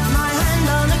first took my hand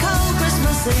on a cold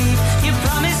Christmas Eve, you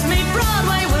promised me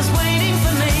Broadway was waiting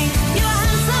for me. You were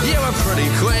handsome, You were pretty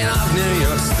queen of New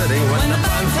York City. When the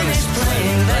band finished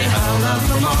playing, they held out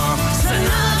for more.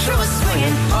 Sinatra was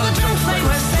swinging, all the drunks they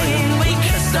were singing. We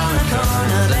kissed on the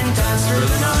corner, then danced through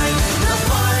the night. The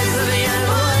boys of the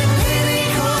NYPD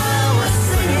choir were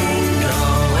singing, go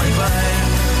away, babe.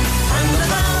 And the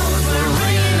bells were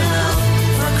ringing out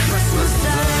for Christmas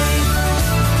Day.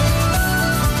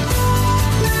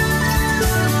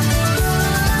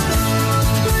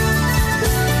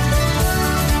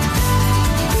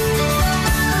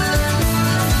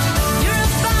 You're a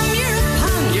bum, you're a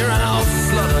punk. You're an old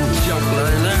slut and junk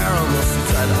lying there almost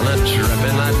dead on a drip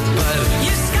in that bed.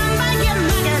 You scumbag, you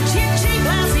maggot, you cheap,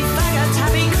 lousy faggot.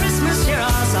 Happy Christmas, you're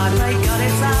ours, I pray God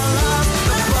it's our love.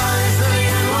 The boys of the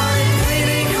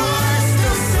NYPD choir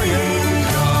still singing,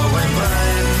 go away,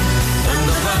 babe. And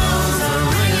the bells are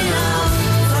ringing out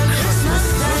for Christmas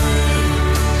Day.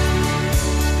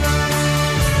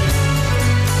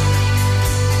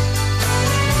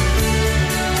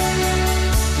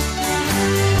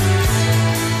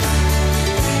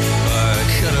 I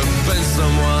could have been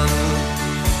someone.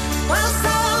 Well,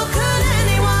 so could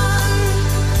anyone.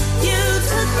 You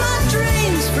took my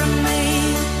dreams from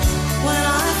me when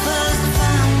I first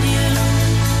found you.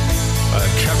 I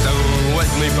kept them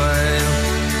with me, babe.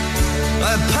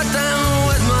 I put them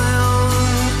with my own.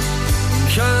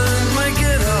 Can't make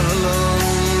it all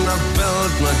alone. I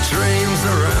built my dreams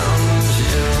around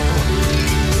you.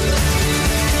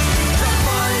 The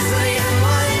boys of the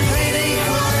NYPD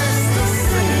choir still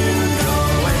singing, go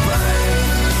away, babe.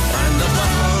 And the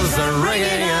bells are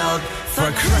ringing out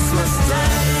for Christmas Day.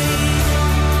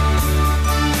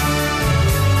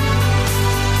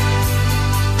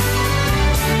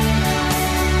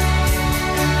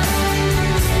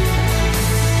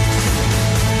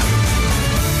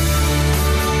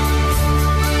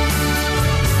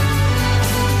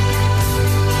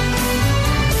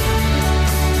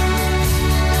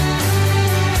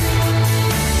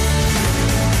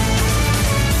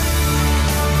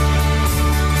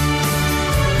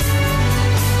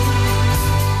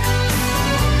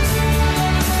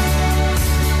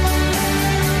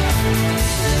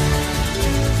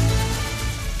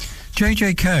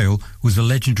 J.J. Cale was a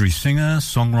legendary singer,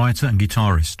 songwriter and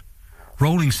guitarist.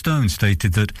 Rolling Stone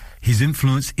stated that his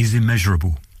influence is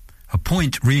immeasurable, a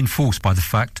point reinforced by the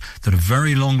fact that a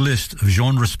very long list of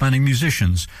genre-spanning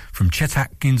musicians from Chet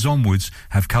Atkins onwards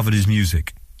have covered his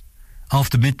music.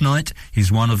 After Midnight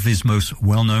is one of his most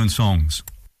well-known songs.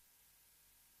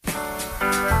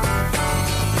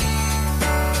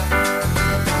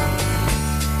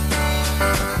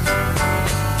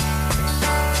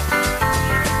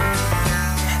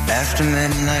 After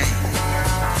midnight,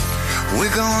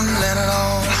 we're gonna let it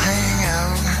all hang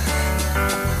out.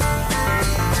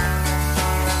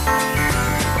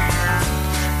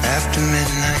 After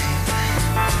midnight,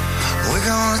 we're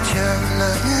gonna chill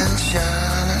and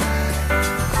shine.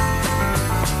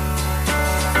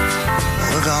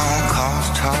 We're gonna cause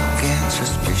talk and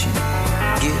suspicion,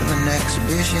 give an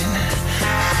exhibition,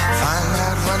 find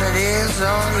out what it is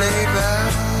all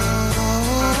about.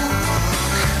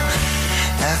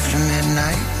 After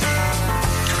midnight,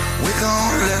 we're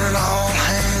gonna let it all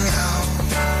hang out.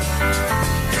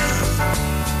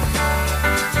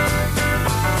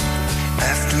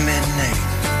 After midnight,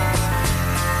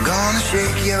 gonna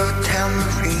shake your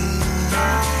tambourine.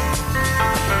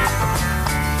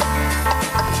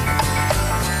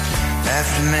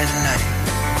 After midnight,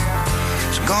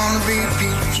 it's gonna be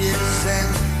peaches and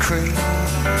cream.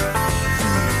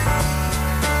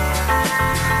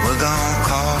 We're gonna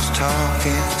cause talk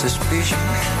and suspicion,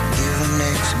 give an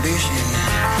exhibition,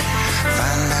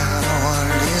 find out what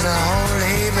it is all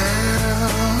about.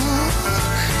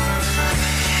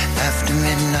 After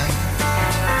midnight,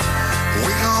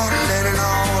 we're gonna let it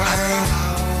all hang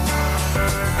out.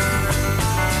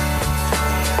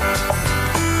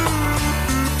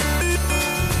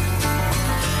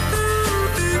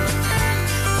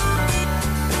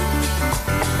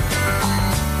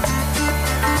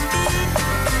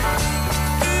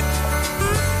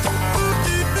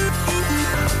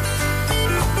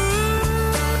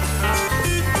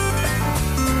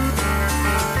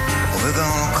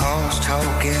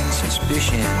 Talk and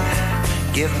suspicion,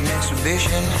 give an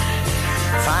exhibition,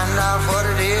 find out what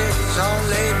it is all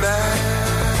laid back.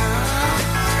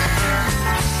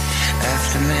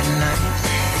 After midnight,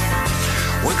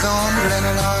 we're gonna let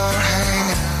it all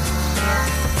hang out.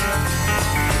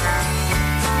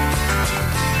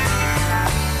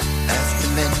 After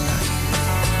midnight,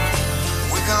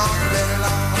 we're gonna let it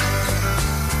all hang out.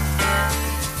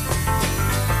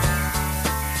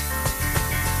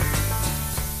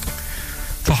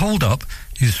 The Hold Up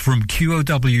is from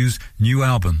QOW's new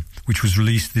album, which was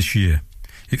released this year.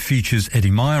 It features Eddie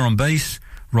Meyer on bass,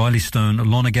 Riley Stone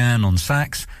Lonergan on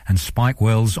sax, and Spike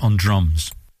Wells on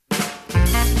drums.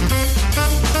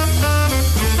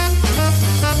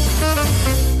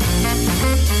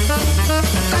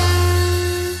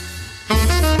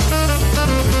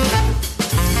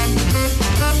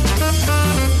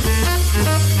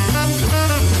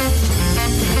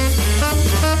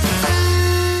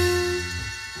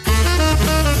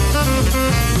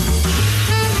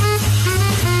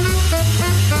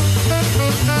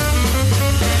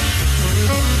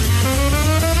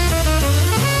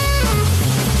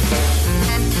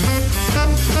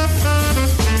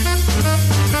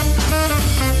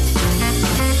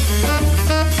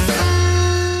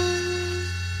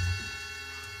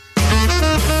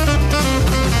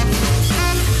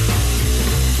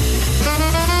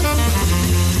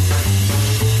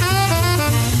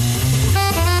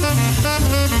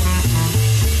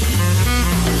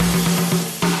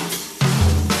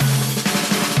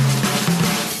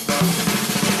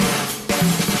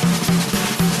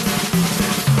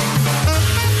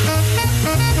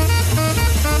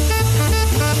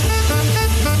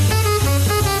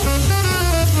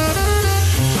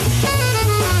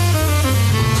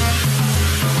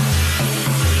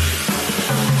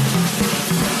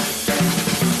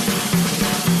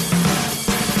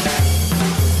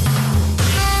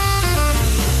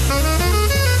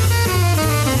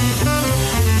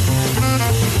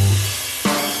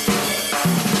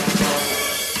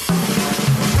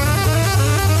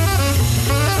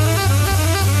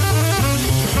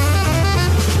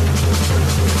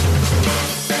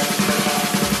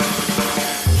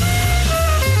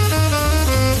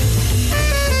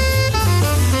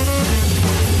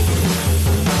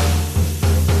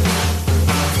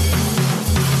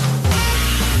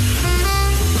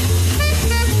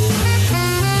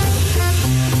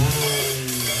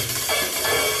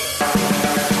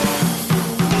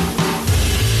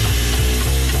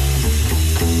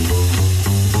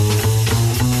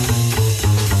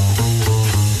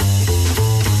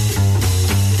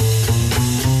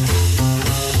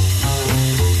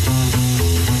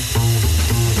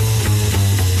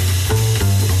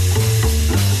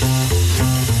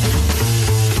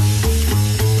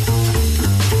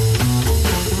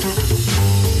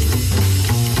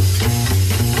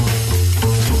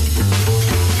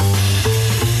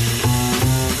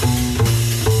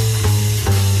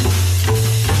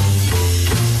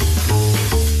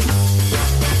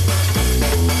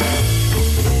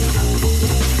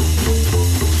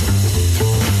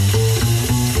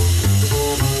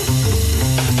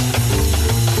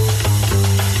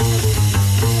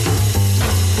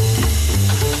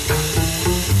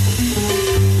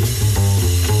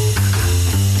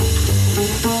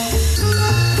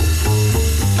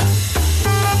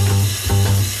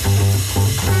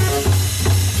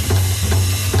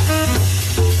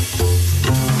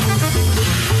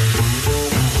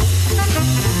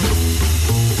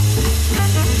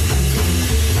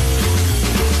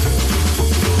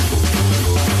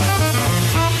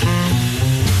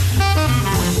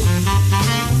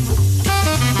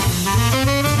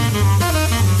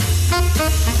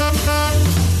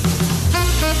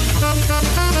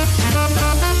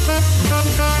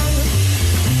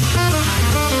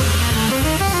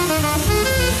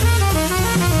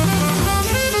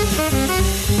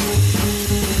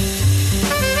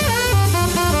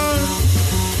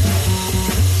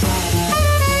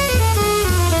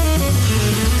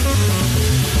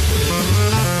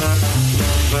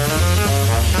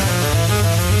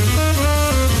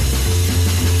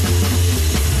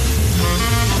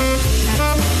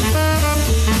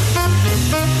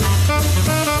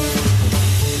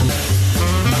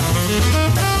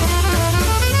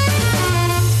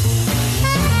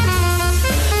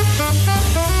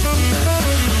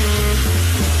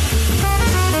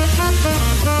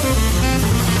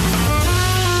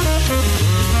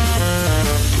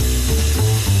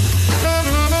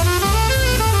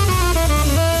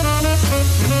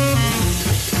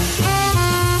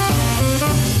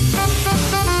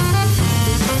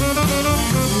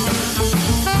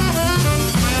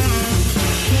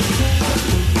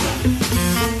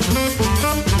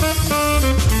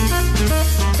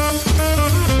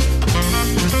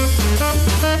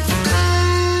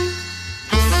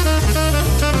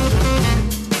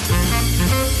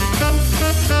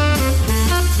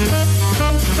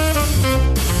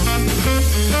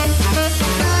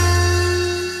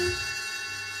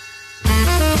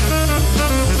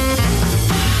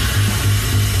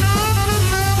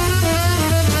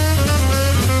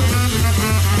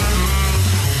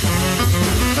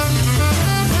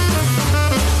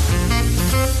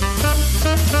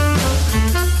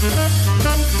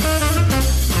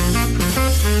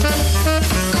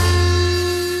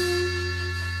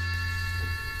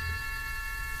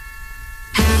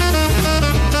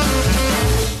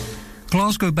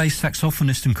 Glasgow-based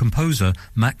saxophonist and composer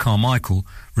Matt Carmichael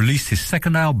released his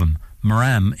second album,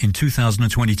 Maram, in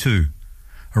 2022,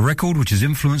 a record which is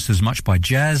influenced as much by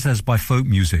jazz as by folk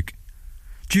music.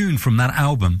 June from that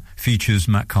album features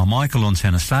Matt Carmichael on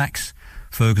tenor sax,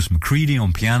 Fergus McCready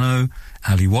on piano,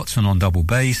 Ali Watson on double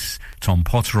bass, Tom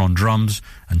Potter on drums,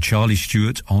 and Charlie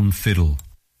Stewart on fiddle.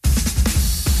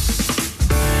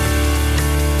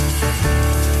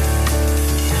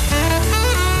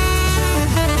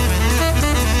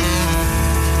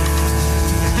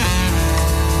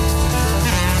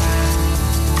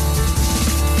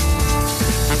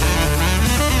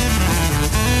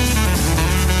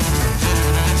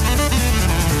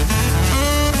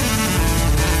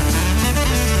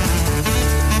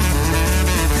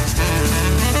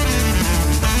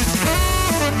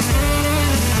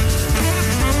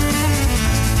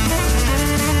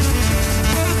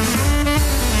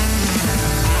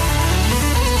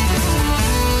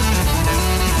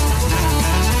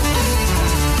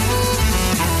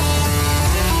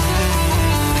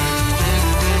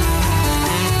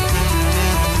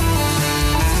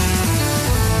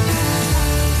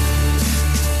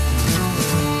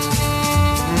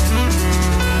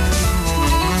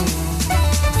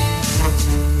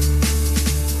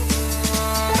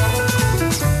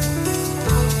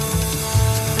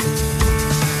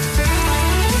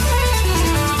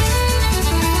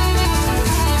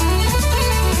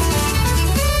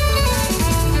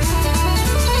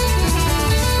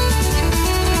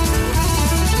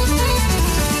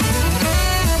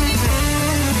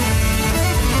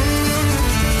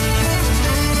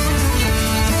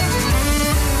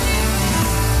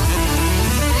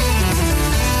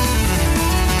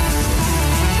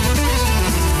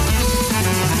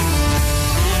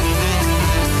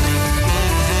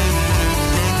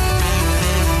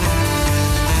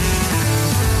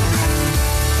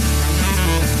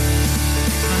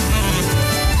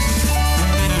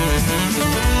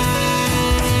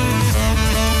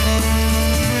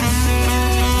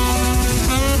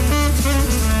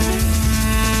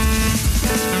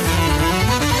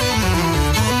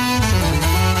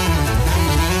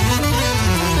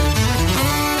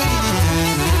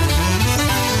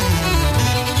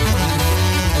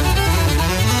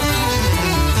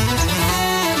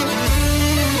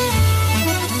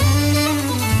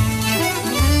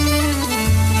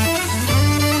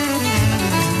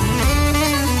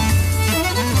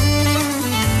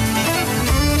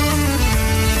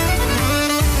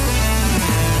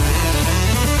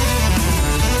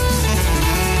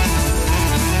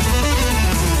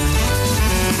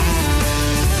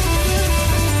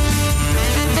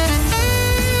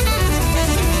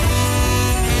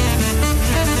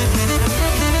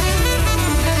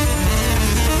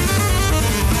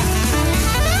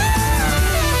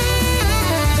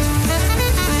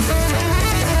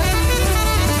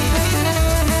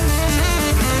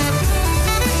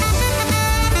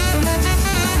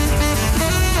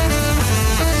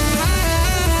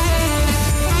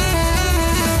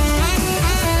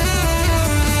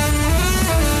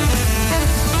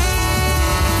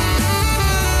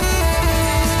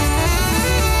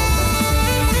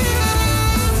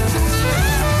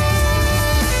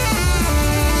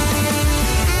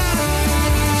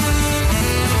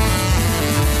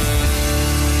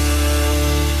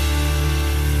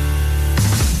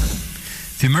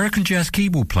 The American jazz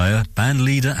keyboard player, band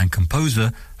leader and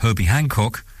composer Herbie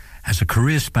Hancock has a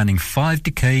career spanning 5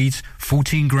 decades,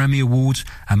 14 Grammy Awards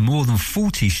and more than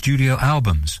 40 studio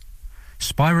albums.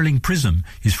 Spiraling Prism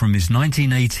is from his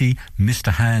 1980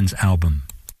 Mr. Hands album.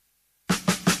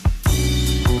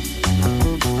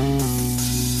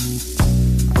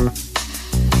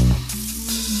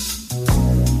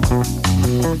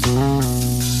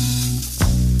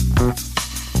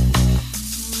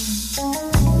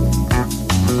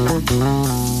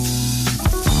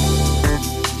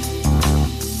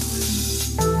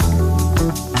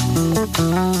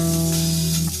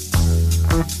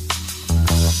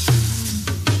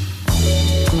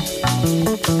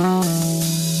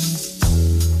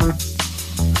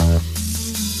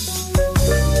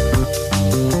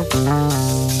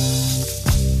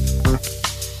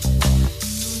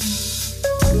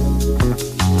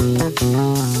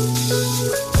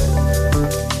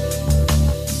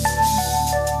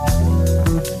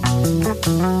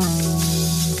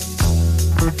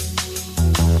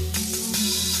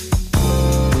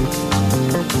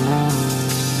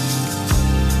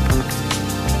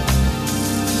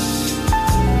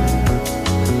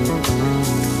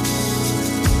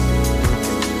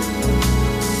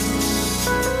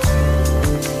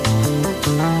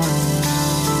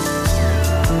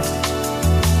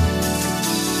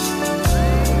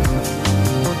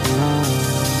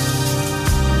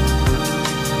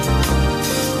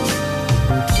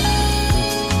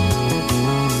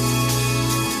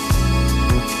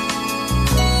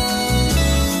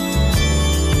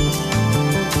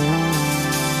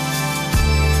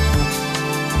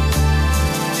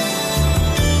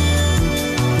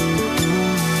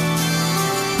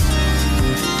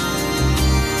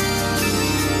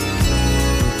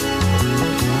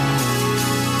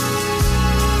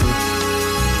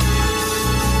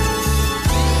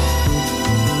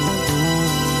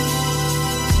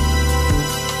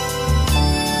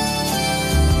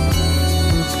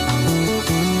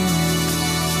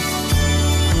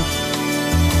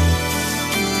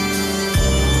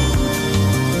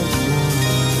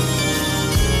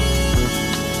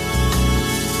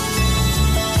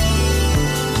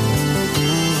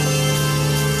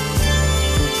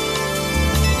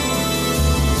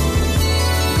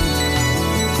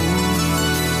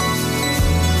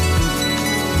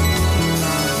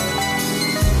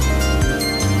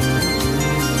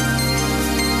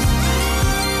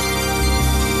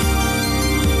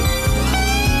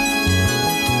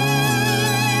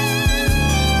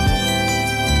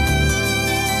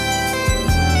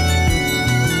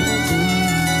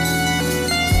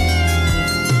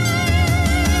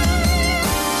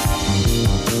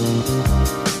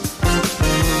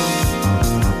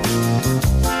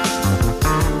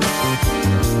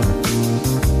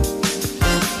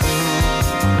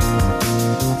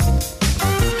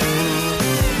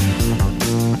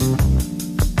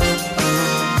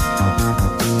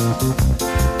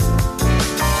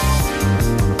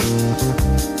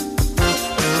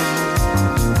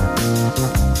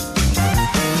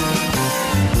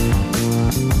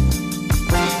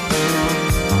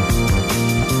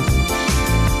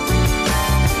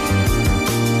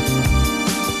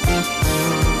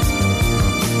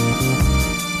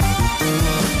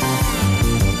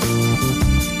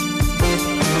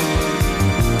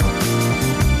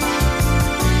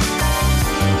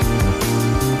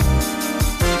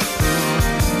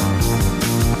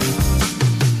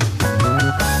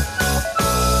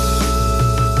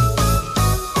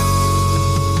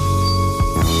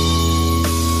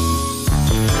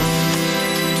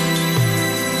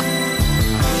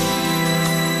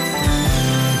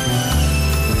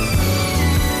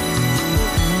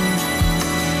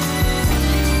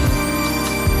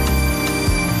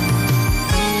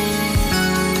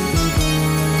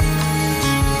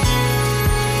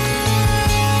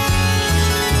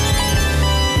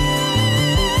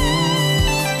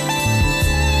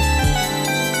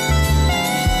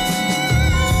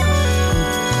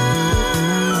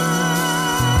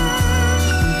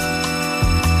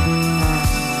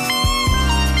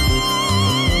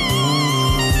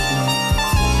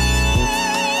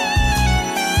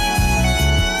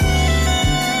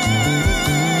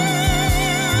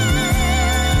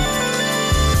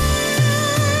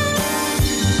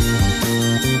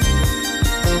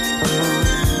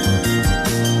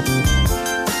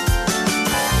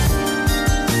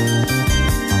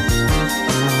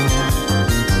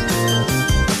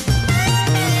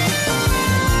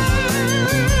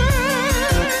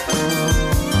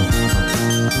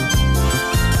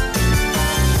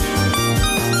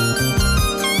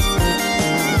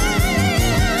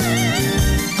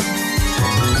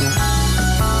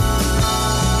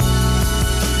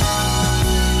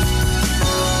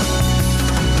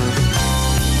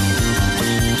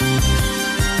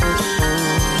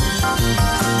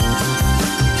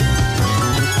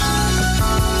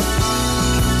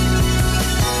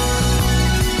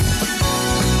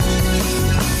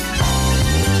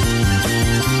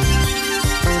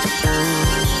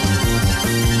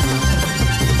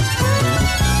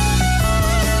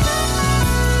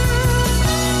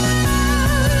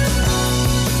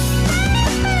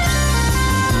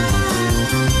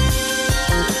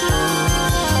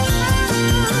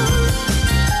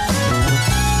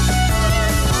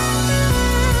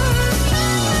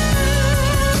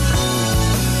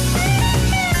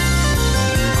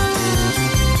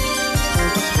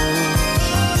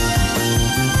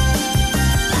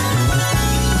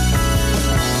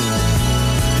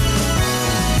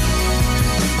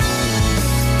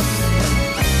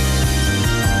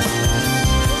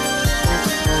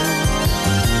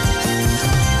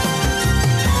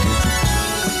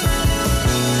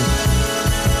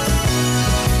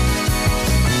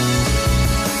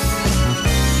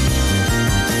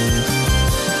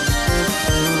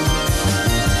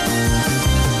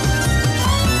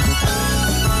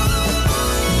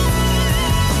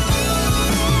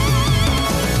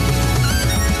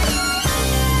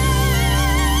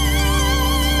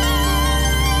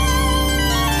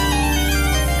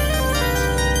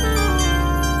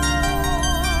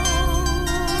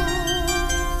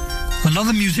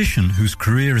 Another musician whose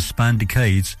career has spanned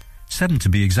decades, 7 to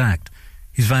be exact,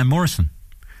 is Van Morrison,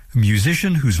 a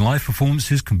musician whose live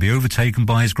performances can be overtaken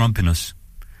by his grumpiness.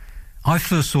 I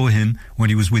first saw him when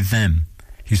he was with Them,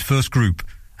 his first group,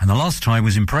 and the last time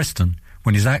was in Preston,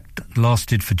 when his act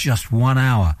lasted for just 1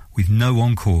 hour with no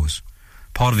encores.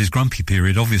 Part of his grumpy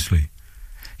period, obviously.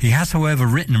 He has, however,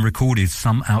 written and recorded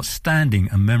some outstanding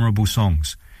and memorable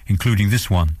songs, including this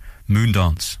one,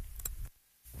 Moondance.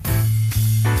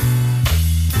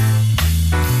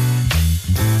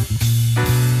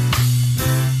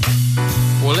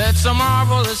 Well, it's a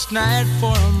marvelous night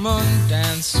for a moon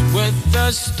dance with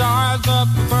the stars up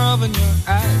above in your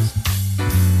eyes.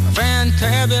 A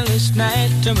fantabulous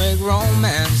night to make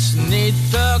romance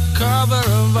neath the cover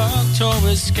of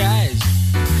October skies.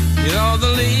 You know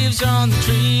the leaves on the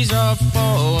trees are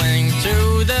falling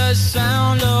to the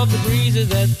sound of the breezes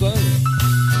that blow.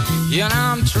 You know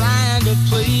I'm trying to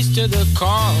please to the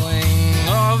calling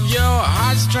of your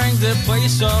heartstrings that play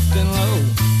soft and low.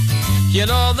 You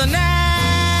know the night's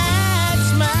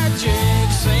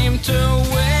magic seem to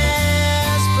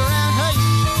whisper and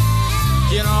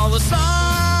hush. You know the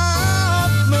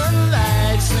soft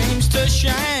moonlight seems to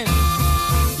shine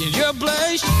in your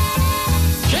blush.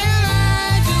 Can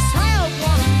I just have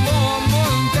one more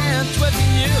moon dance with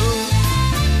you,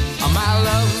 oh, my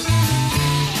love?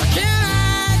 Can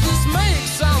I just make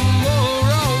some more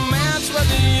romance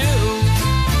with you,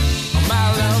 oh, my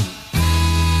love?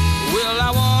 Well,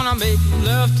 I wanna make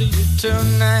love to you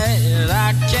tonight.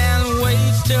 I can't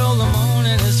wait till the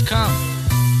morning has come.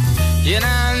 Yet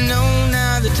I know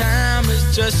now the time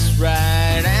is just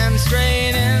right, and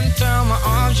straight into my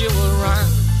arms you will run.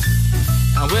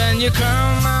 And when you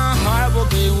come, my heart will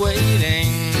be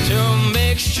waiting to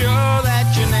make sure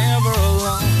that you're never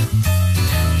alone.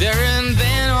 There and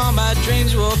then all my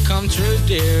dreams will come true,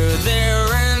 dear. There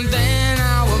and then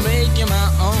I will make you my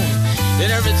own.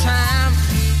 And every time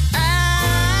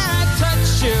I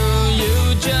touch you,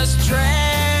 you just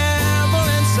tremble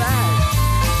inside.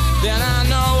 Then I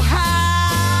know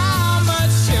how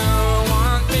much you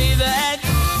want me that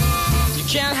you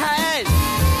can't hide.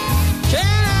 Can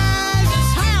I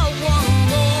just have one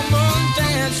more moon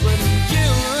dance with you,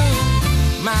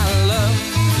 my love?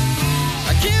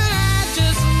 Can I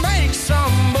just make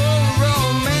some more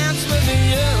romance with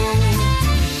you,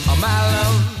 oh, my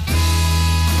love?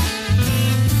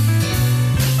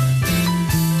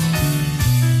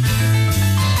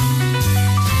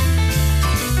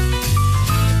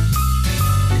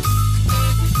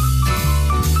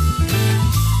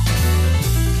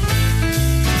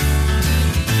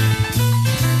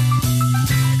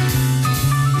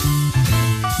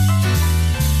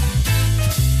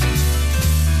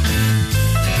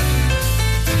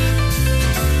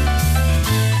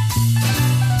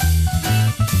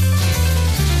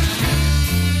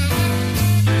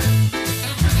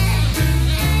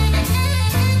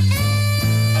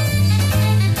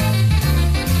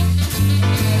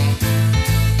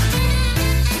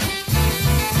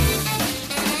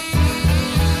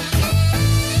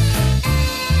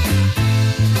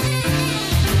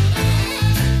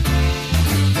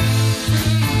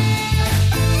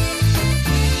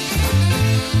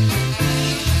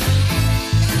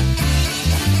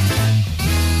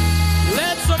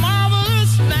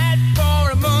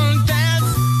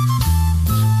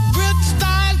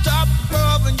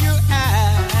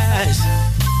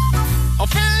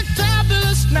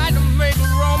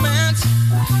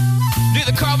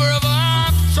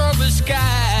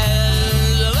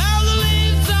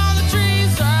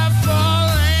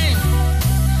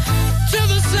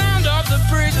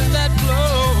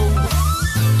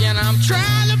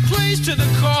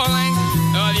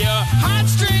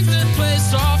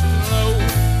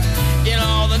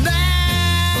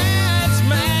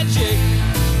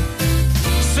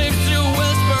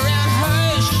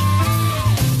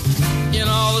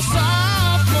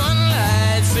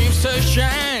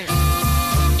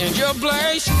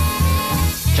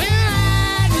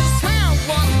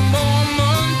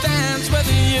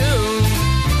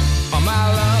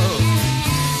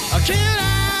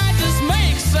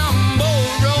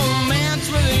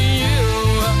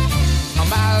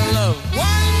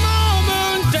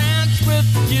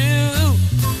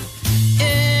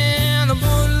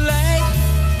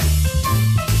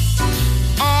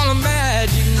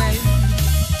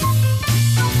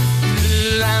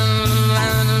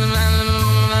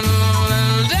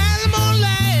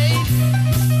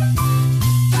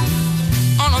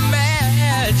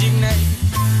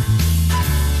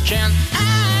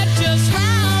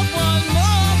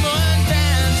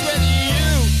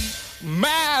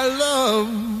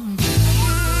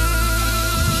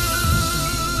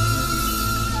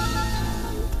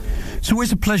 It's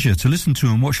always a pleasure to listen to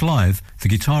and watch live the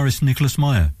guitarist Nicholas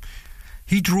Meyer.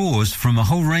 He draws from a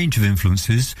whole range of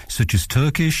influences such as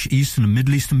Turkish, Eastern and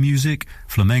Middle Eastern music,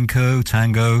 flamenco,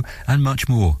 tango and much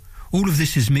more. All of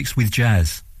this is mixed with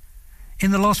jazz.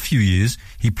 In the last few years,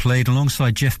 he played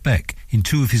alongside Jeff Beck in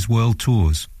 2 of his world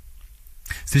tours.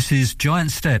 This is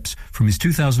Giant Steps from his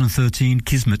 2013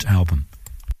 Kismet album.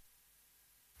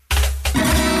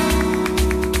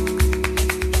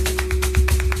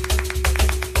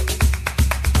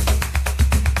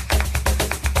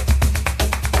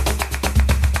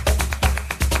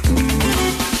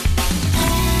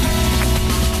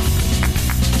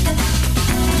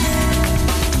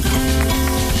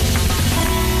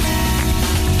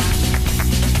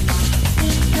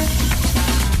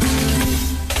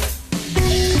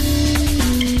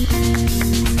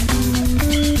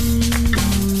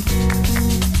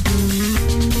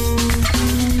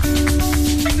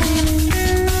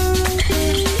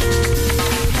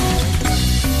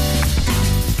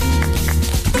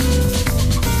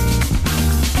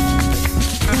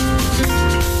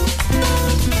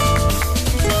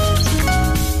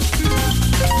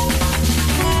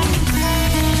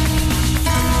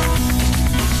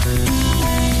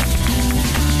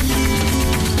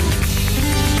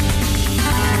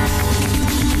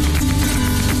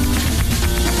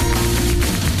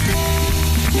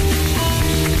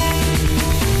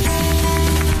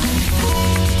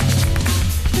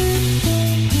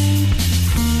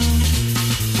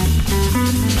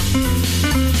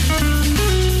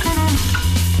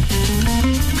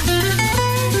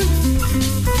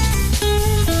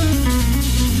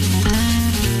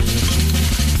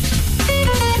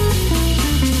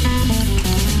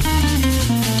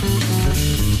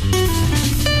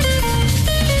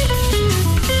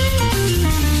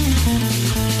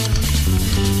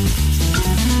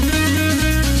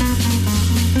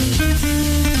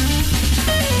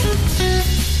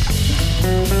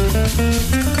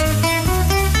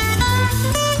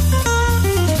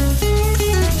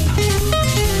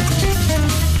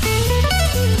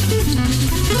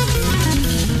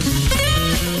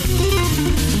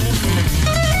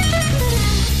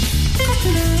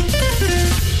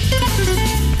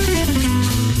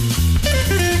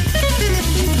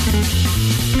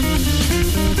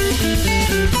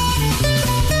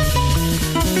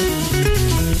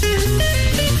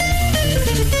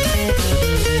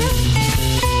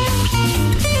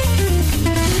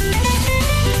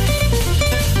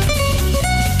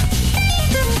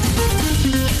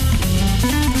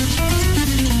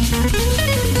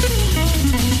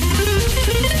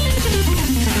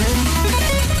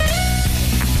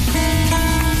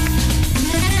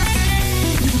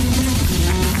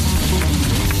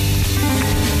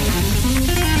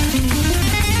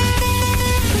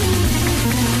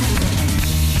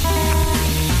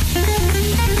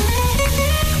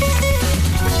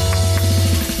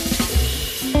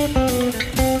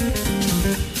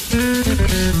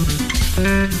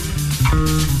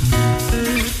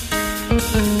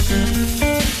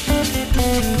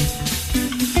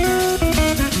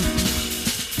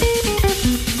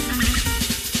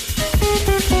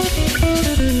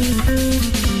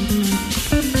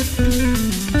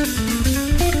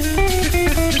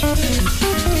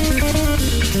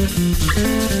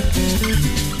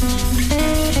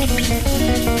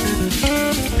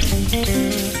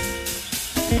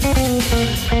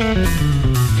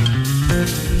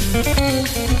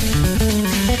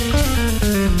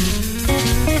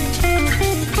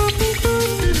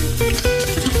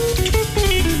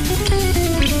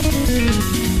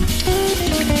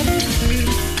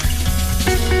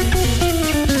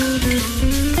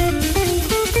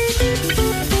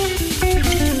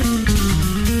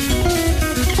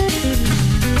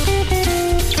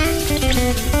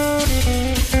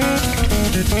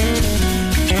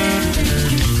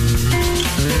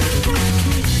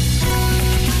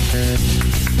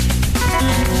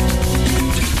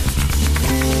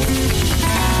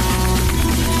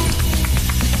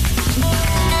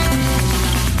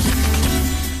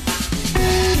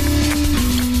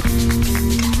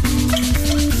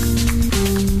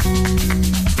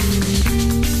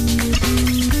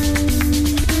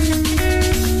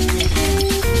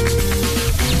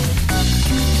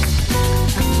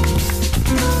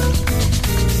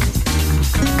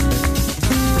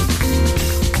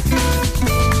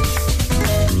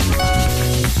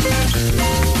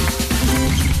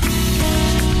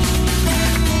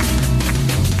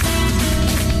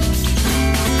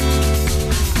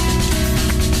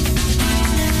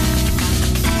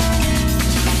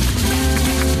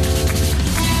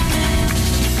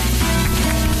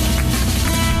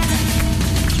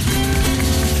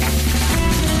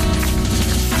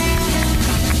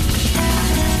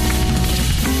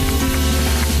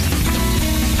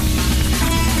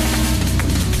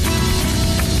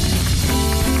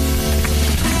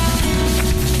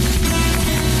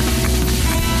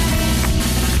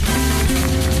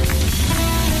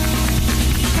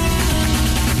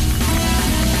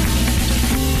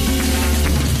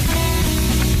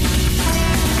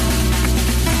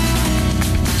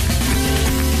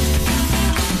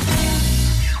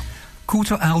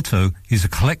 Canto Alto is a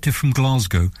collective from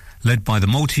Glasgow led by the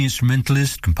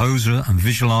multi-instrumentalist, composer and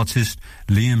visual artist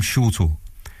Liam Shortall.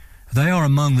 They are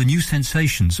among the new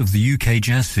sensations of the UK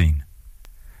jazz scene.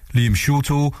 Liam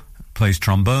Shortall plays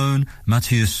trombone,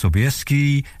 Matthias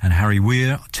Sobieski and Harry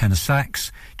Weir tenor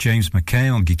sax, James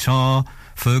McKay on guitar,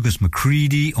 Fergus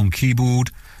Macready on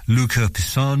keyboard, Luca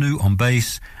Pisanu on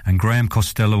bass and Graham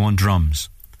Costello on drums.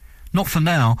 Not For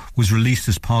Now was released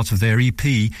as part of their EP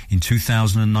in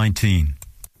 2019.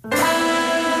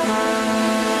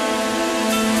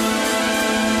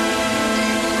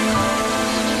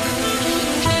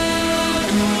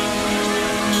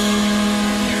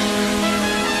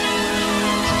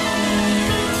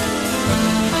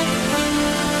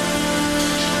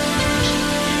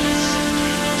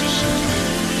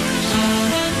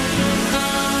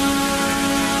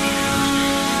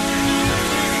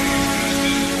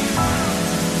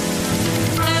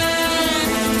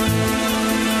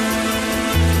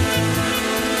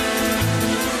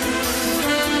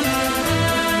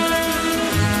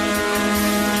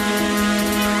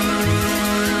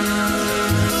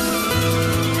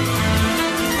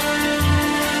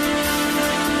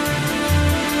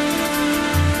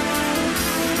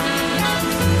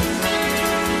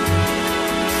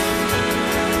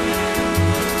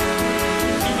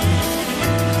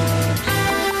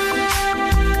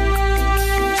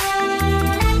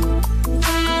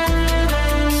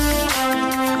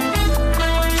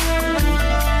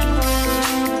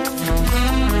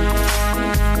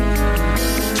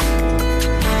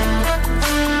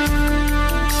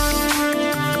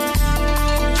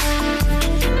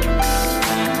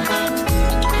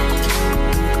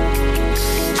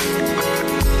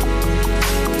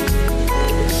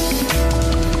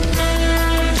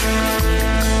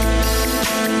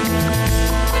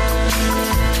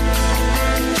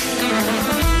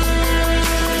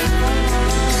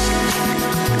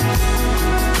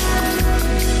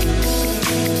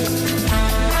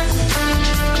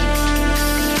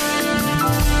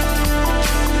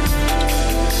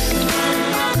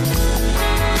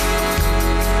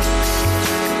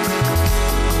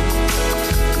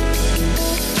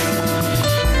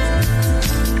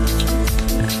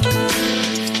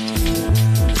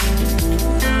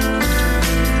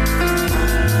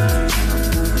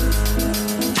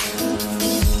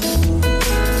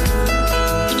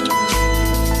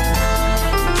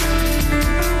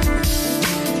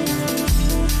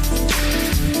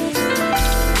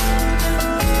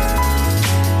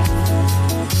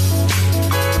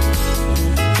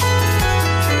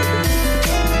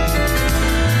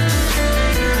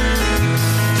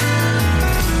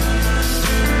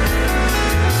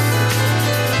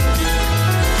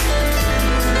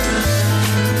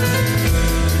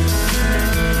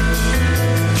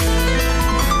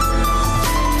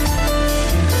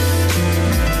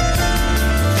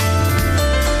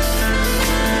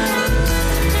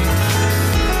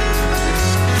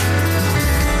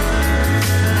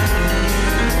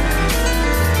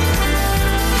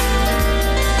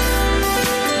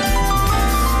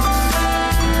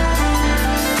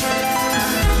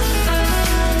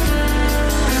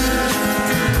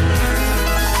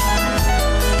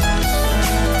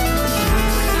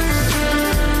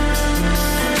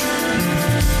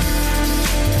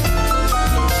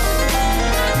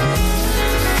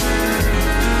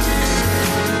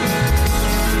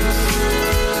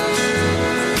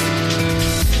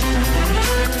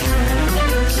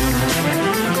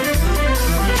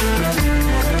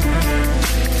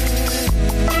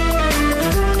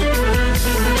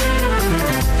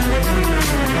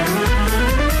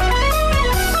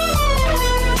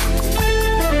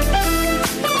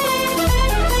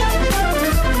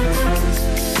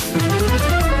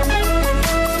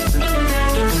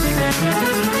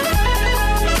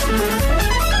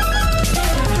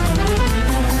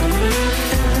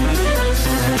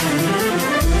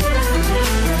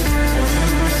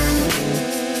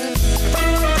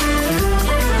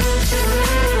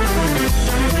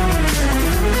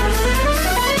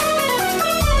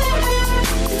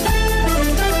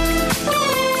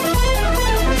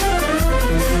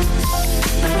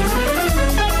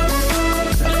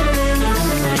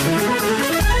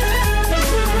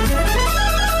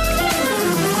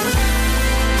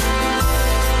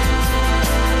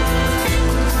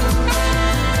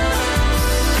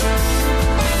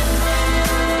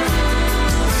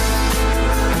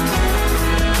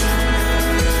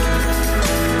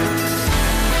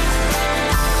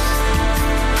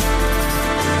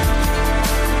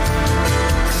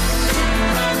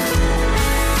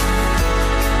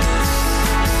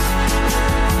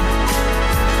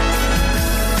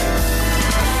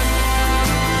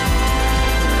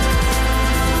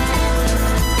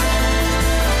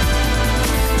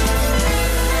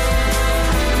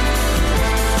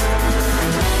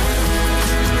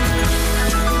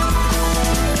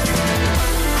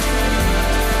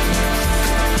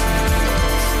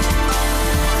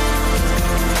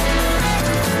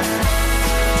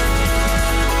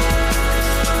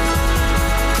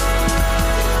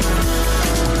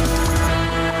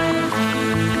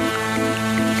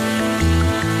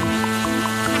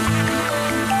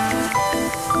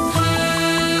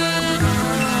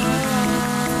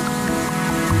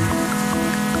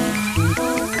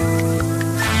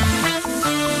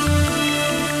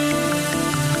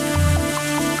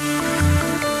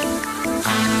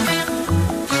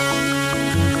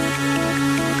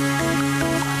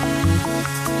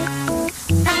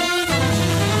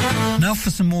 for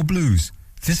some more blues,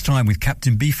 this time with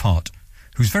Captain Beefheart,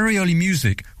 whose very early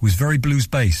music was very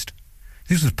blues-based.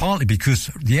 This was partly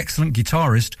because the excellent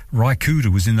guitarist Ry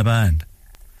Cooder was in the band.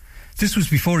 This was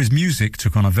before his music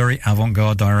took on a very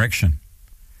avant-garde direction.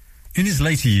 In his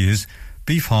later years,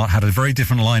 Beefheart had a very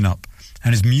different lineup,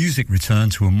 and his music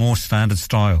returned to a more standard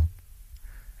style.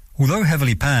 Although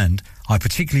heavily panned, I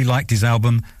particularly liked his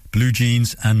album Blue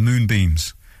Jeans and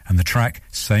Moonbeams, and the track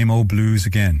Same Old Blues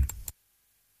Again.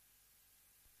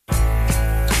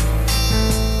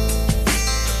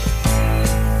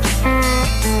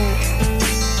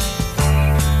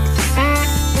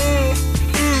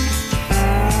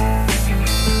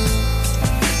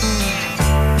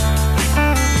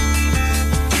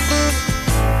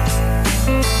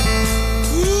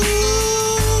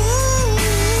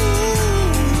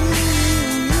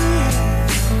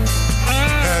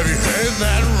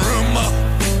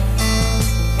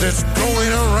 That's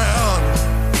going around.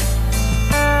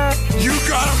 You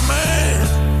got a man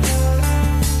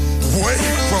way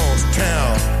across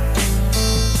town.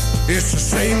 It's the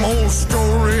same old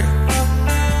story.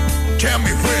 Tell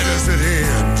me, where does it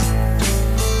end?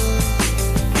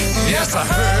 Yes, I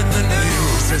heard the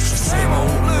news. It's the same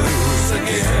old blues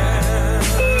again.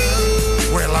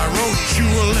 Well, I wrote you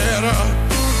a letter.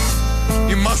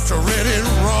 You must have read it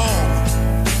wrong.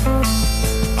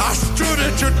 I stood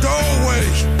at your doorway,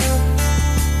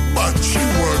 but you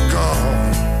were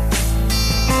gone.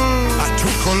 I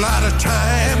took a lot of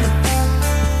time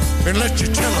and let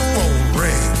your telephone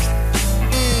ring.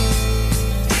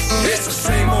 It's the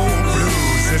same old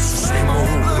blues, it's the same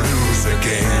old blues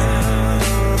again.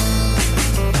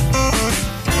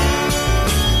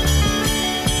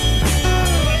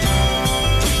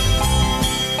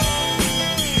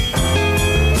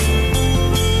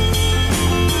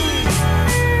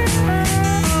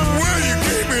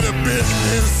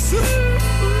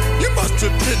 You must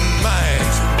have didn't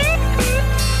mind,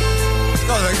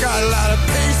 'cause I got a lot of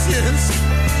patience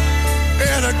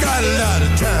and I got a lot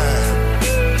of time.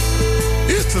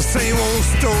 It's the same old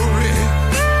story.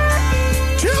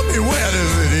 Tell me, where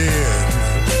does it end?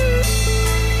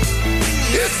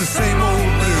 It's the same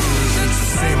old blues, it's the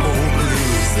same old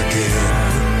blues again.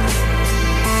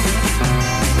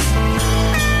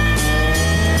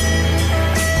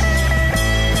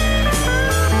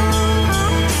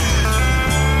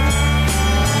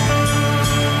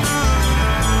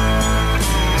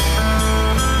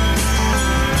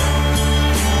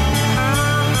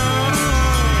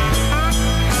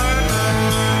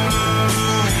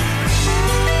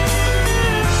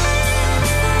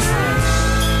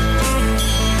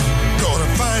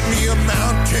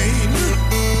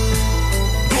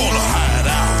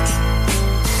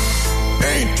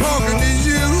 Talking to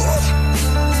you,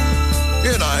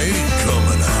 and I ain't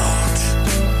coming out.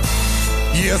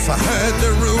 Yes, I heard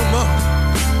the rumor.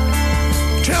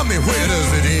 Tell me, where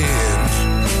does it end?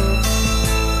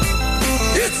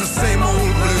 It's the same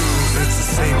old blues, it's the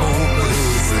same old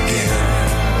blues again.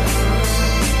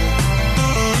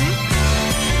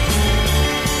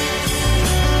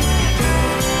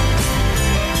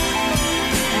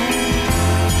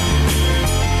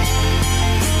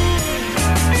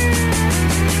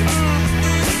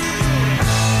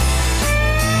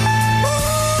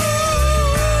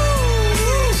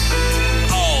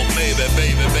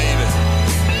 Baby,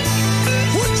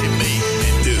 what you made me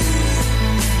do?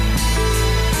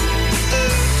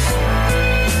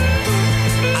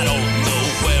 I don't know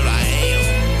where I am.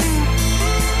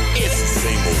 It's the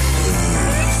same old blues.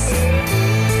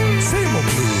 Same old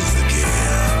blues again.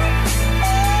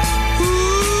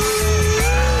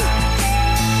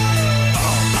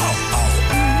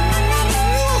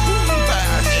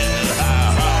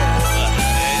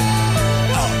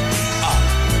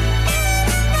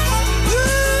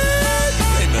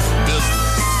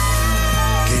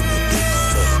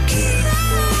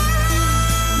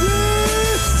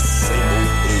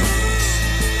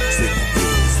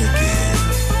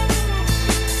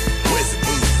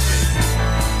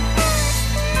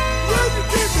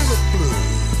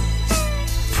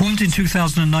 Formed in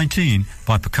 2019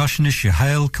 by percussionist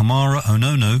Yahail Kamara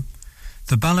Onono,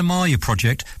 the Balimaya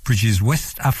project bridges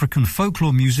West African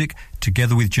folklore music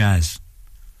together with jazz.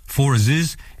 For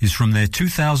Aziz is from their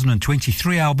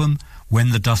 2023 album When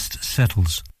the Dust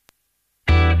Settles.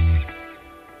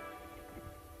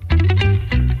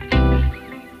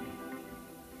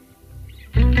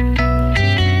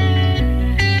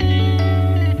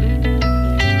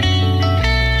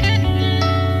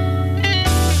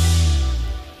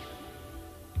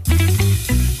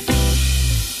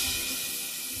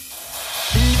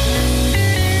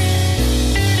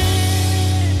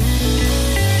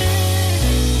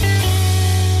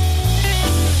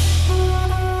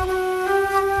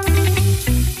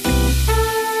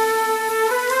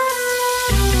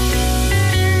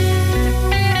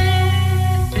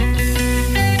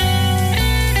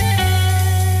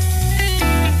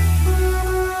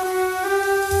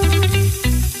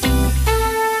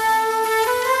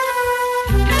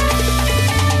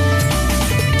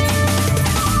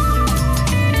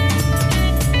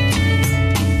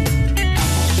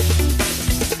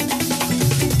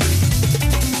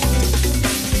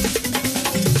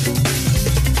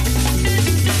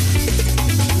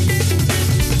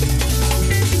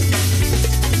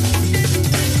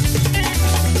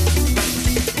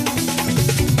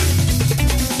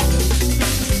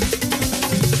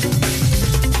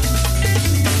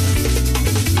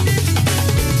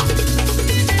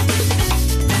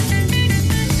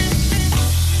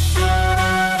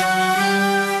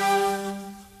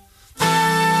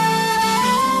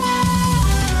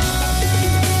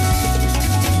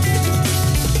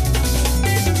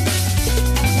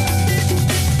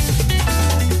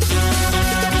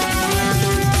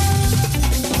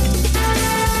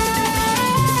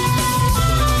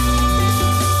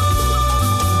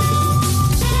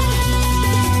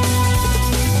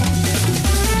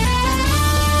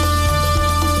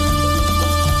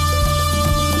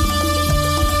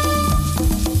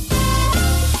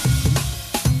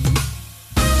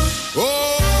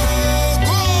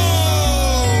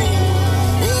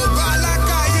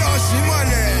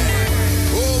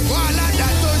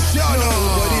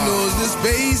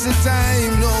 waste of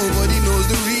time. Nobody knows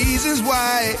the reasons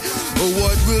why or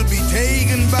what will be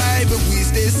taken by, but we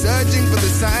stay searching for the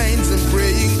signs and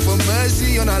praying for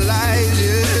mercy on our lives.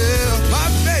 Yeah. My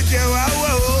bed,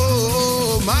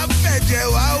 my bed,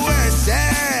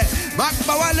 sad. My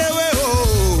power level.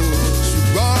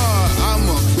 I'm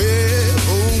a bed,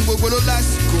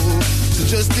 so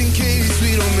just in case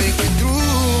we don't make it through.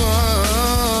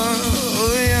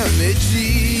 Oh yeah,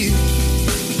 Meji.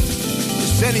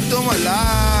 Send it to my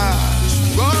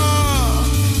life.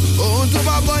 Oh, to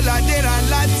my boy, I did a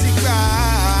lot to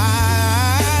cry.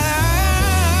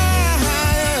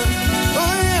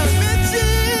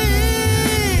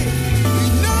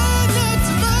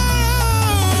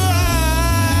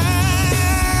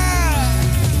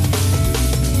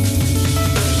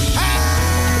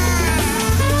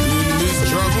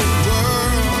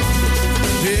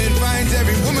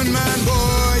 Every woman, man,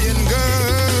 boy, and girl.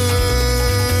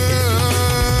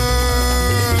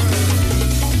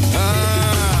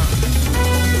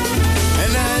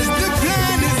 And as the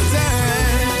plan is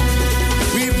set,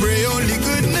 we pray only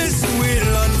goodness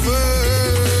will unfurl.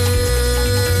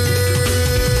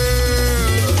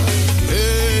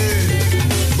 Hey,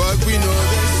 but we know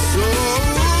there's so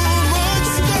much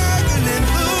struggle in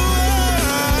the world.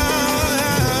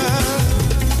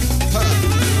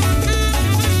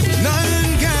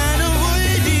 None can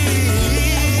avoid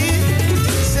it.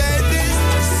 Said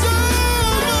there's so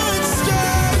much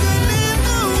struggle in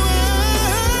the world.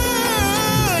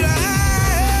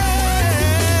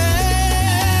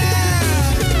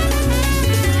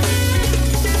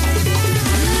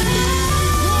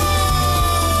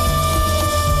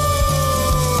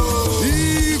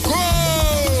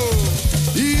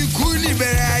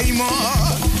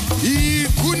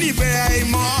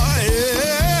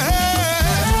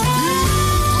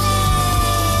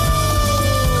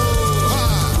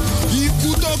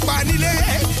 Ikú tó pa nílé,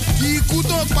 ikú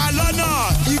tó pa lọ́nà,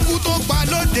 ikú tó pa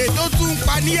lóde tó tún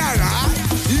pa ní yàrá,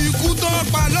 ikú tó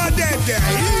pa lọ́dẹ̀dẹ̀.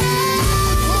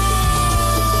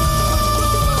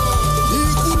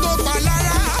 Ikú tó pa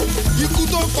lára, ikú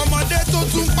tó pọmọdé tó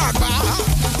tún pàgbà,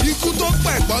 ikú tó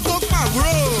pẹ̀gbọ́n tó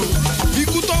pàbúrò,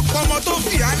 ikú tó pọmọ tó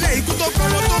fìyálẹ̀, ikú tó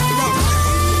pọmọ tó pọ̀.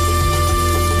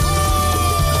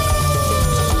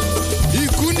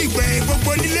 Ikú nìgbẹ̀yìn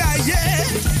gbogbo nílé ayé.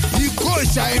 Ikú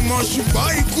òṣàìmọ̀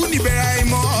ṣùgbọ́n ikú níbẹ̀rẹ̀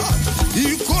àìmọ̀.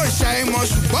 Ikú òṣàìmọ̀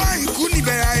ṣùgbọ́n ikú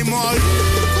níbẹ̀rẹ̀ àìmọ̀.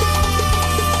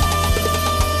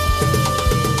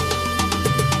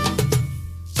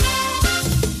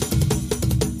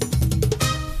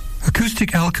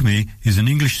 Acoustic Alchemy is an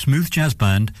English smooth jazz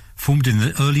band formed in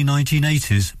the early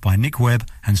 1980s by Nick Webb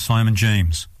and Simon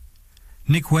James.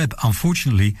 Nick Webb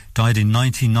unfortunately died in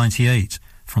 1998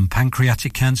 from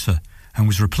pancreatic cancer and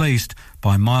was replaced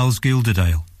by Miles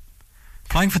Gilderdale.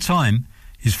 Playing for Time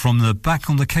is from the Back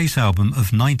on the Case album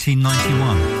of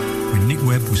 1991, when Nick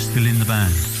Webb was still in the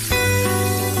band.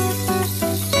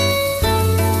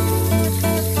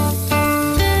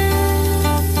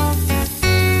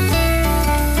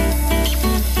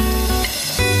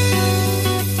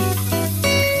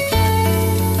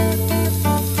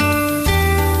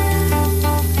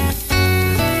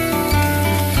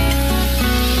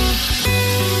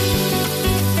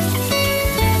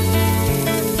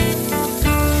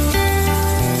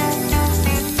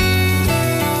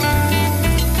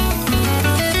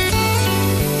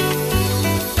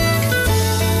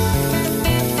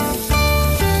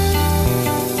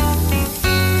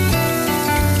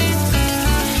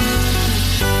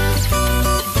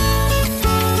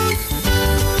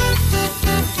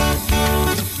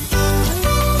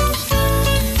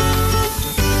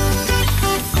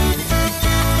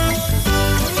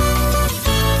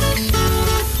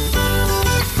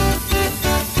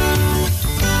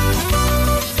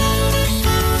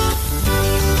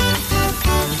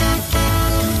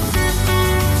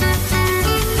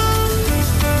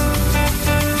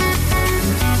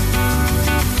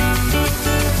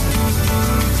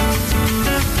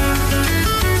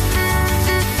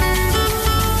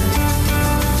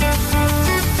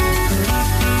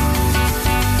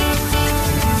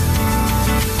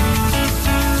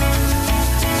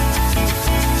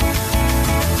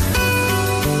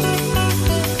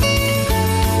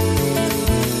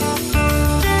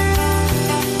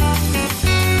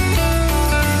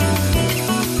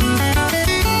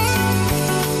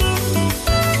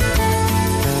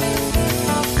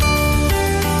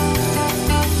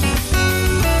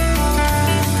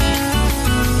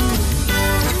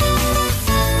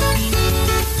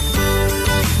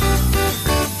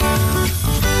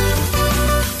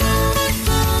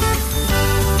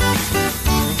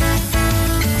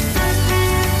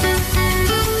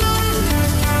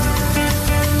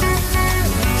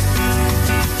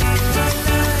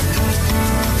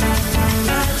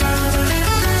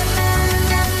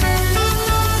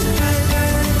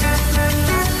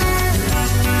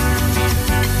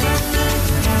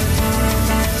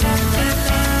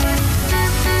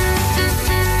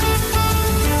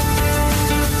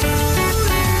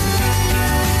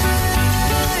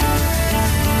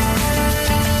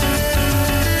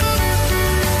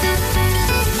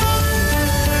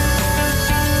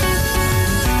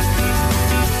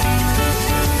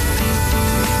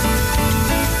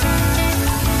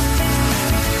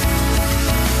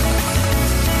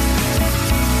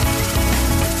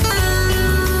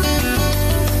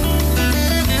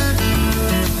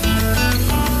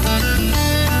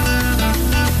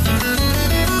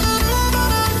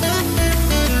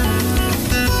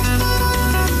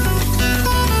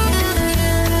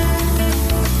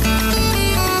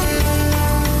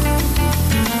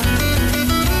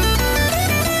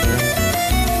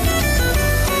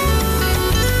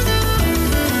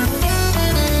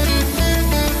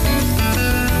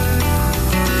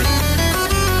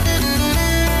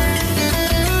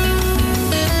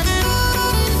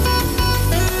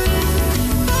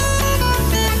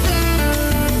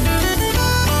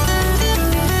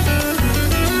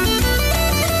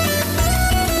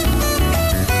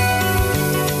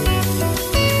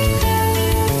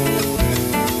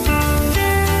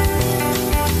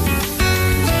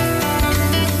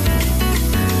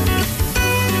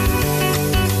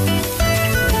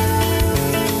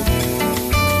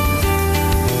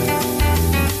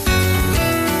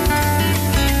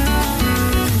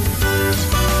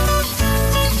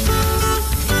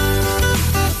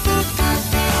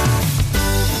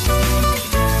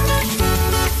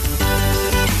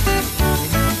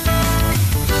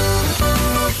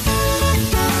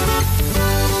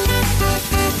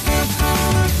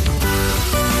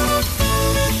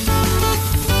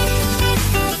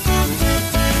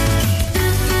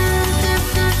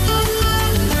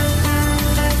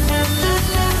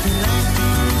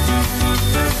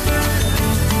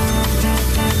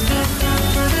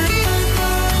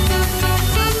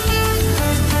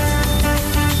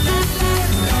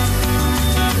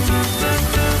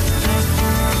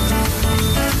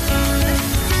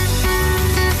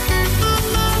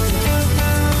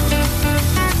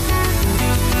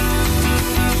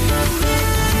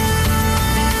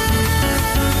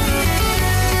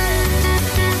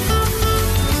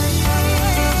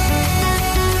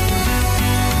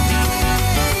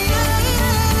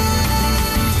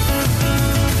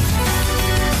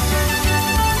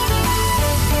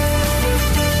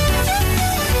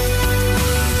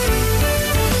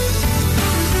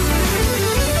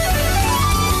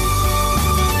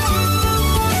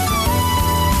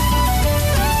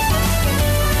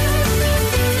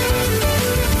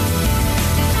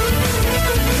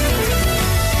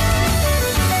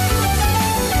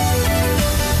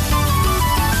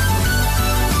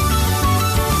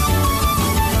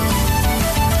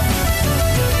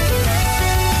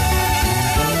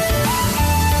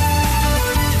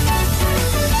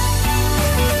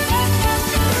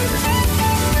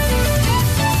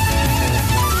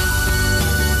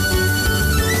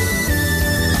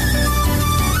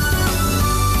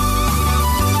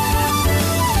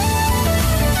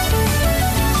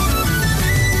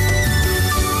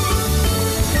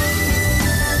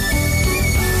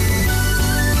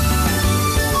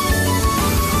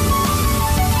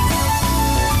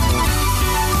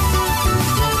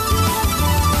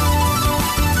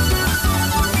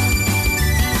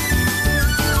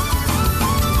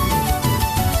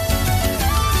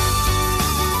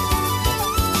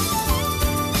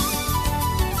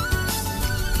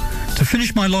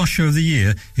 finish my last show of the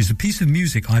year is a piece of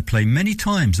music I play many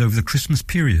times over the Christmas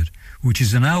period, which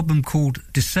is an album called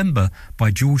December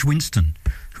by George Winston,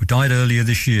 who died earlier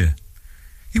this year.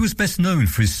 He was best known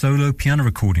for his solo piano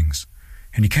recordings,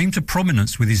 and he came to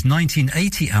prominence with his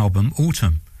 1980 album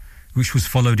Autumn, which was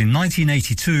followed in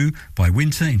 1982 by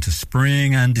Winter into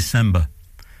Spring and December.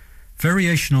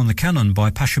 Variation on the Canon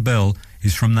by Pachelbel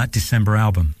is from that December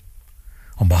album.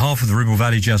 On behalf of the Ribble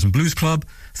Valley Jazz and Blues Club,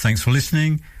 thanks for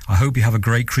listening. I hope you have a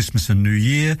great Christmas and New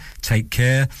Year. Take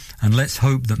care, and let's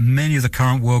hope that many of the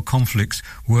current world conflicts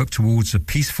work towards a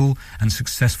peaceful and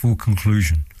successful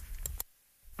conclusion.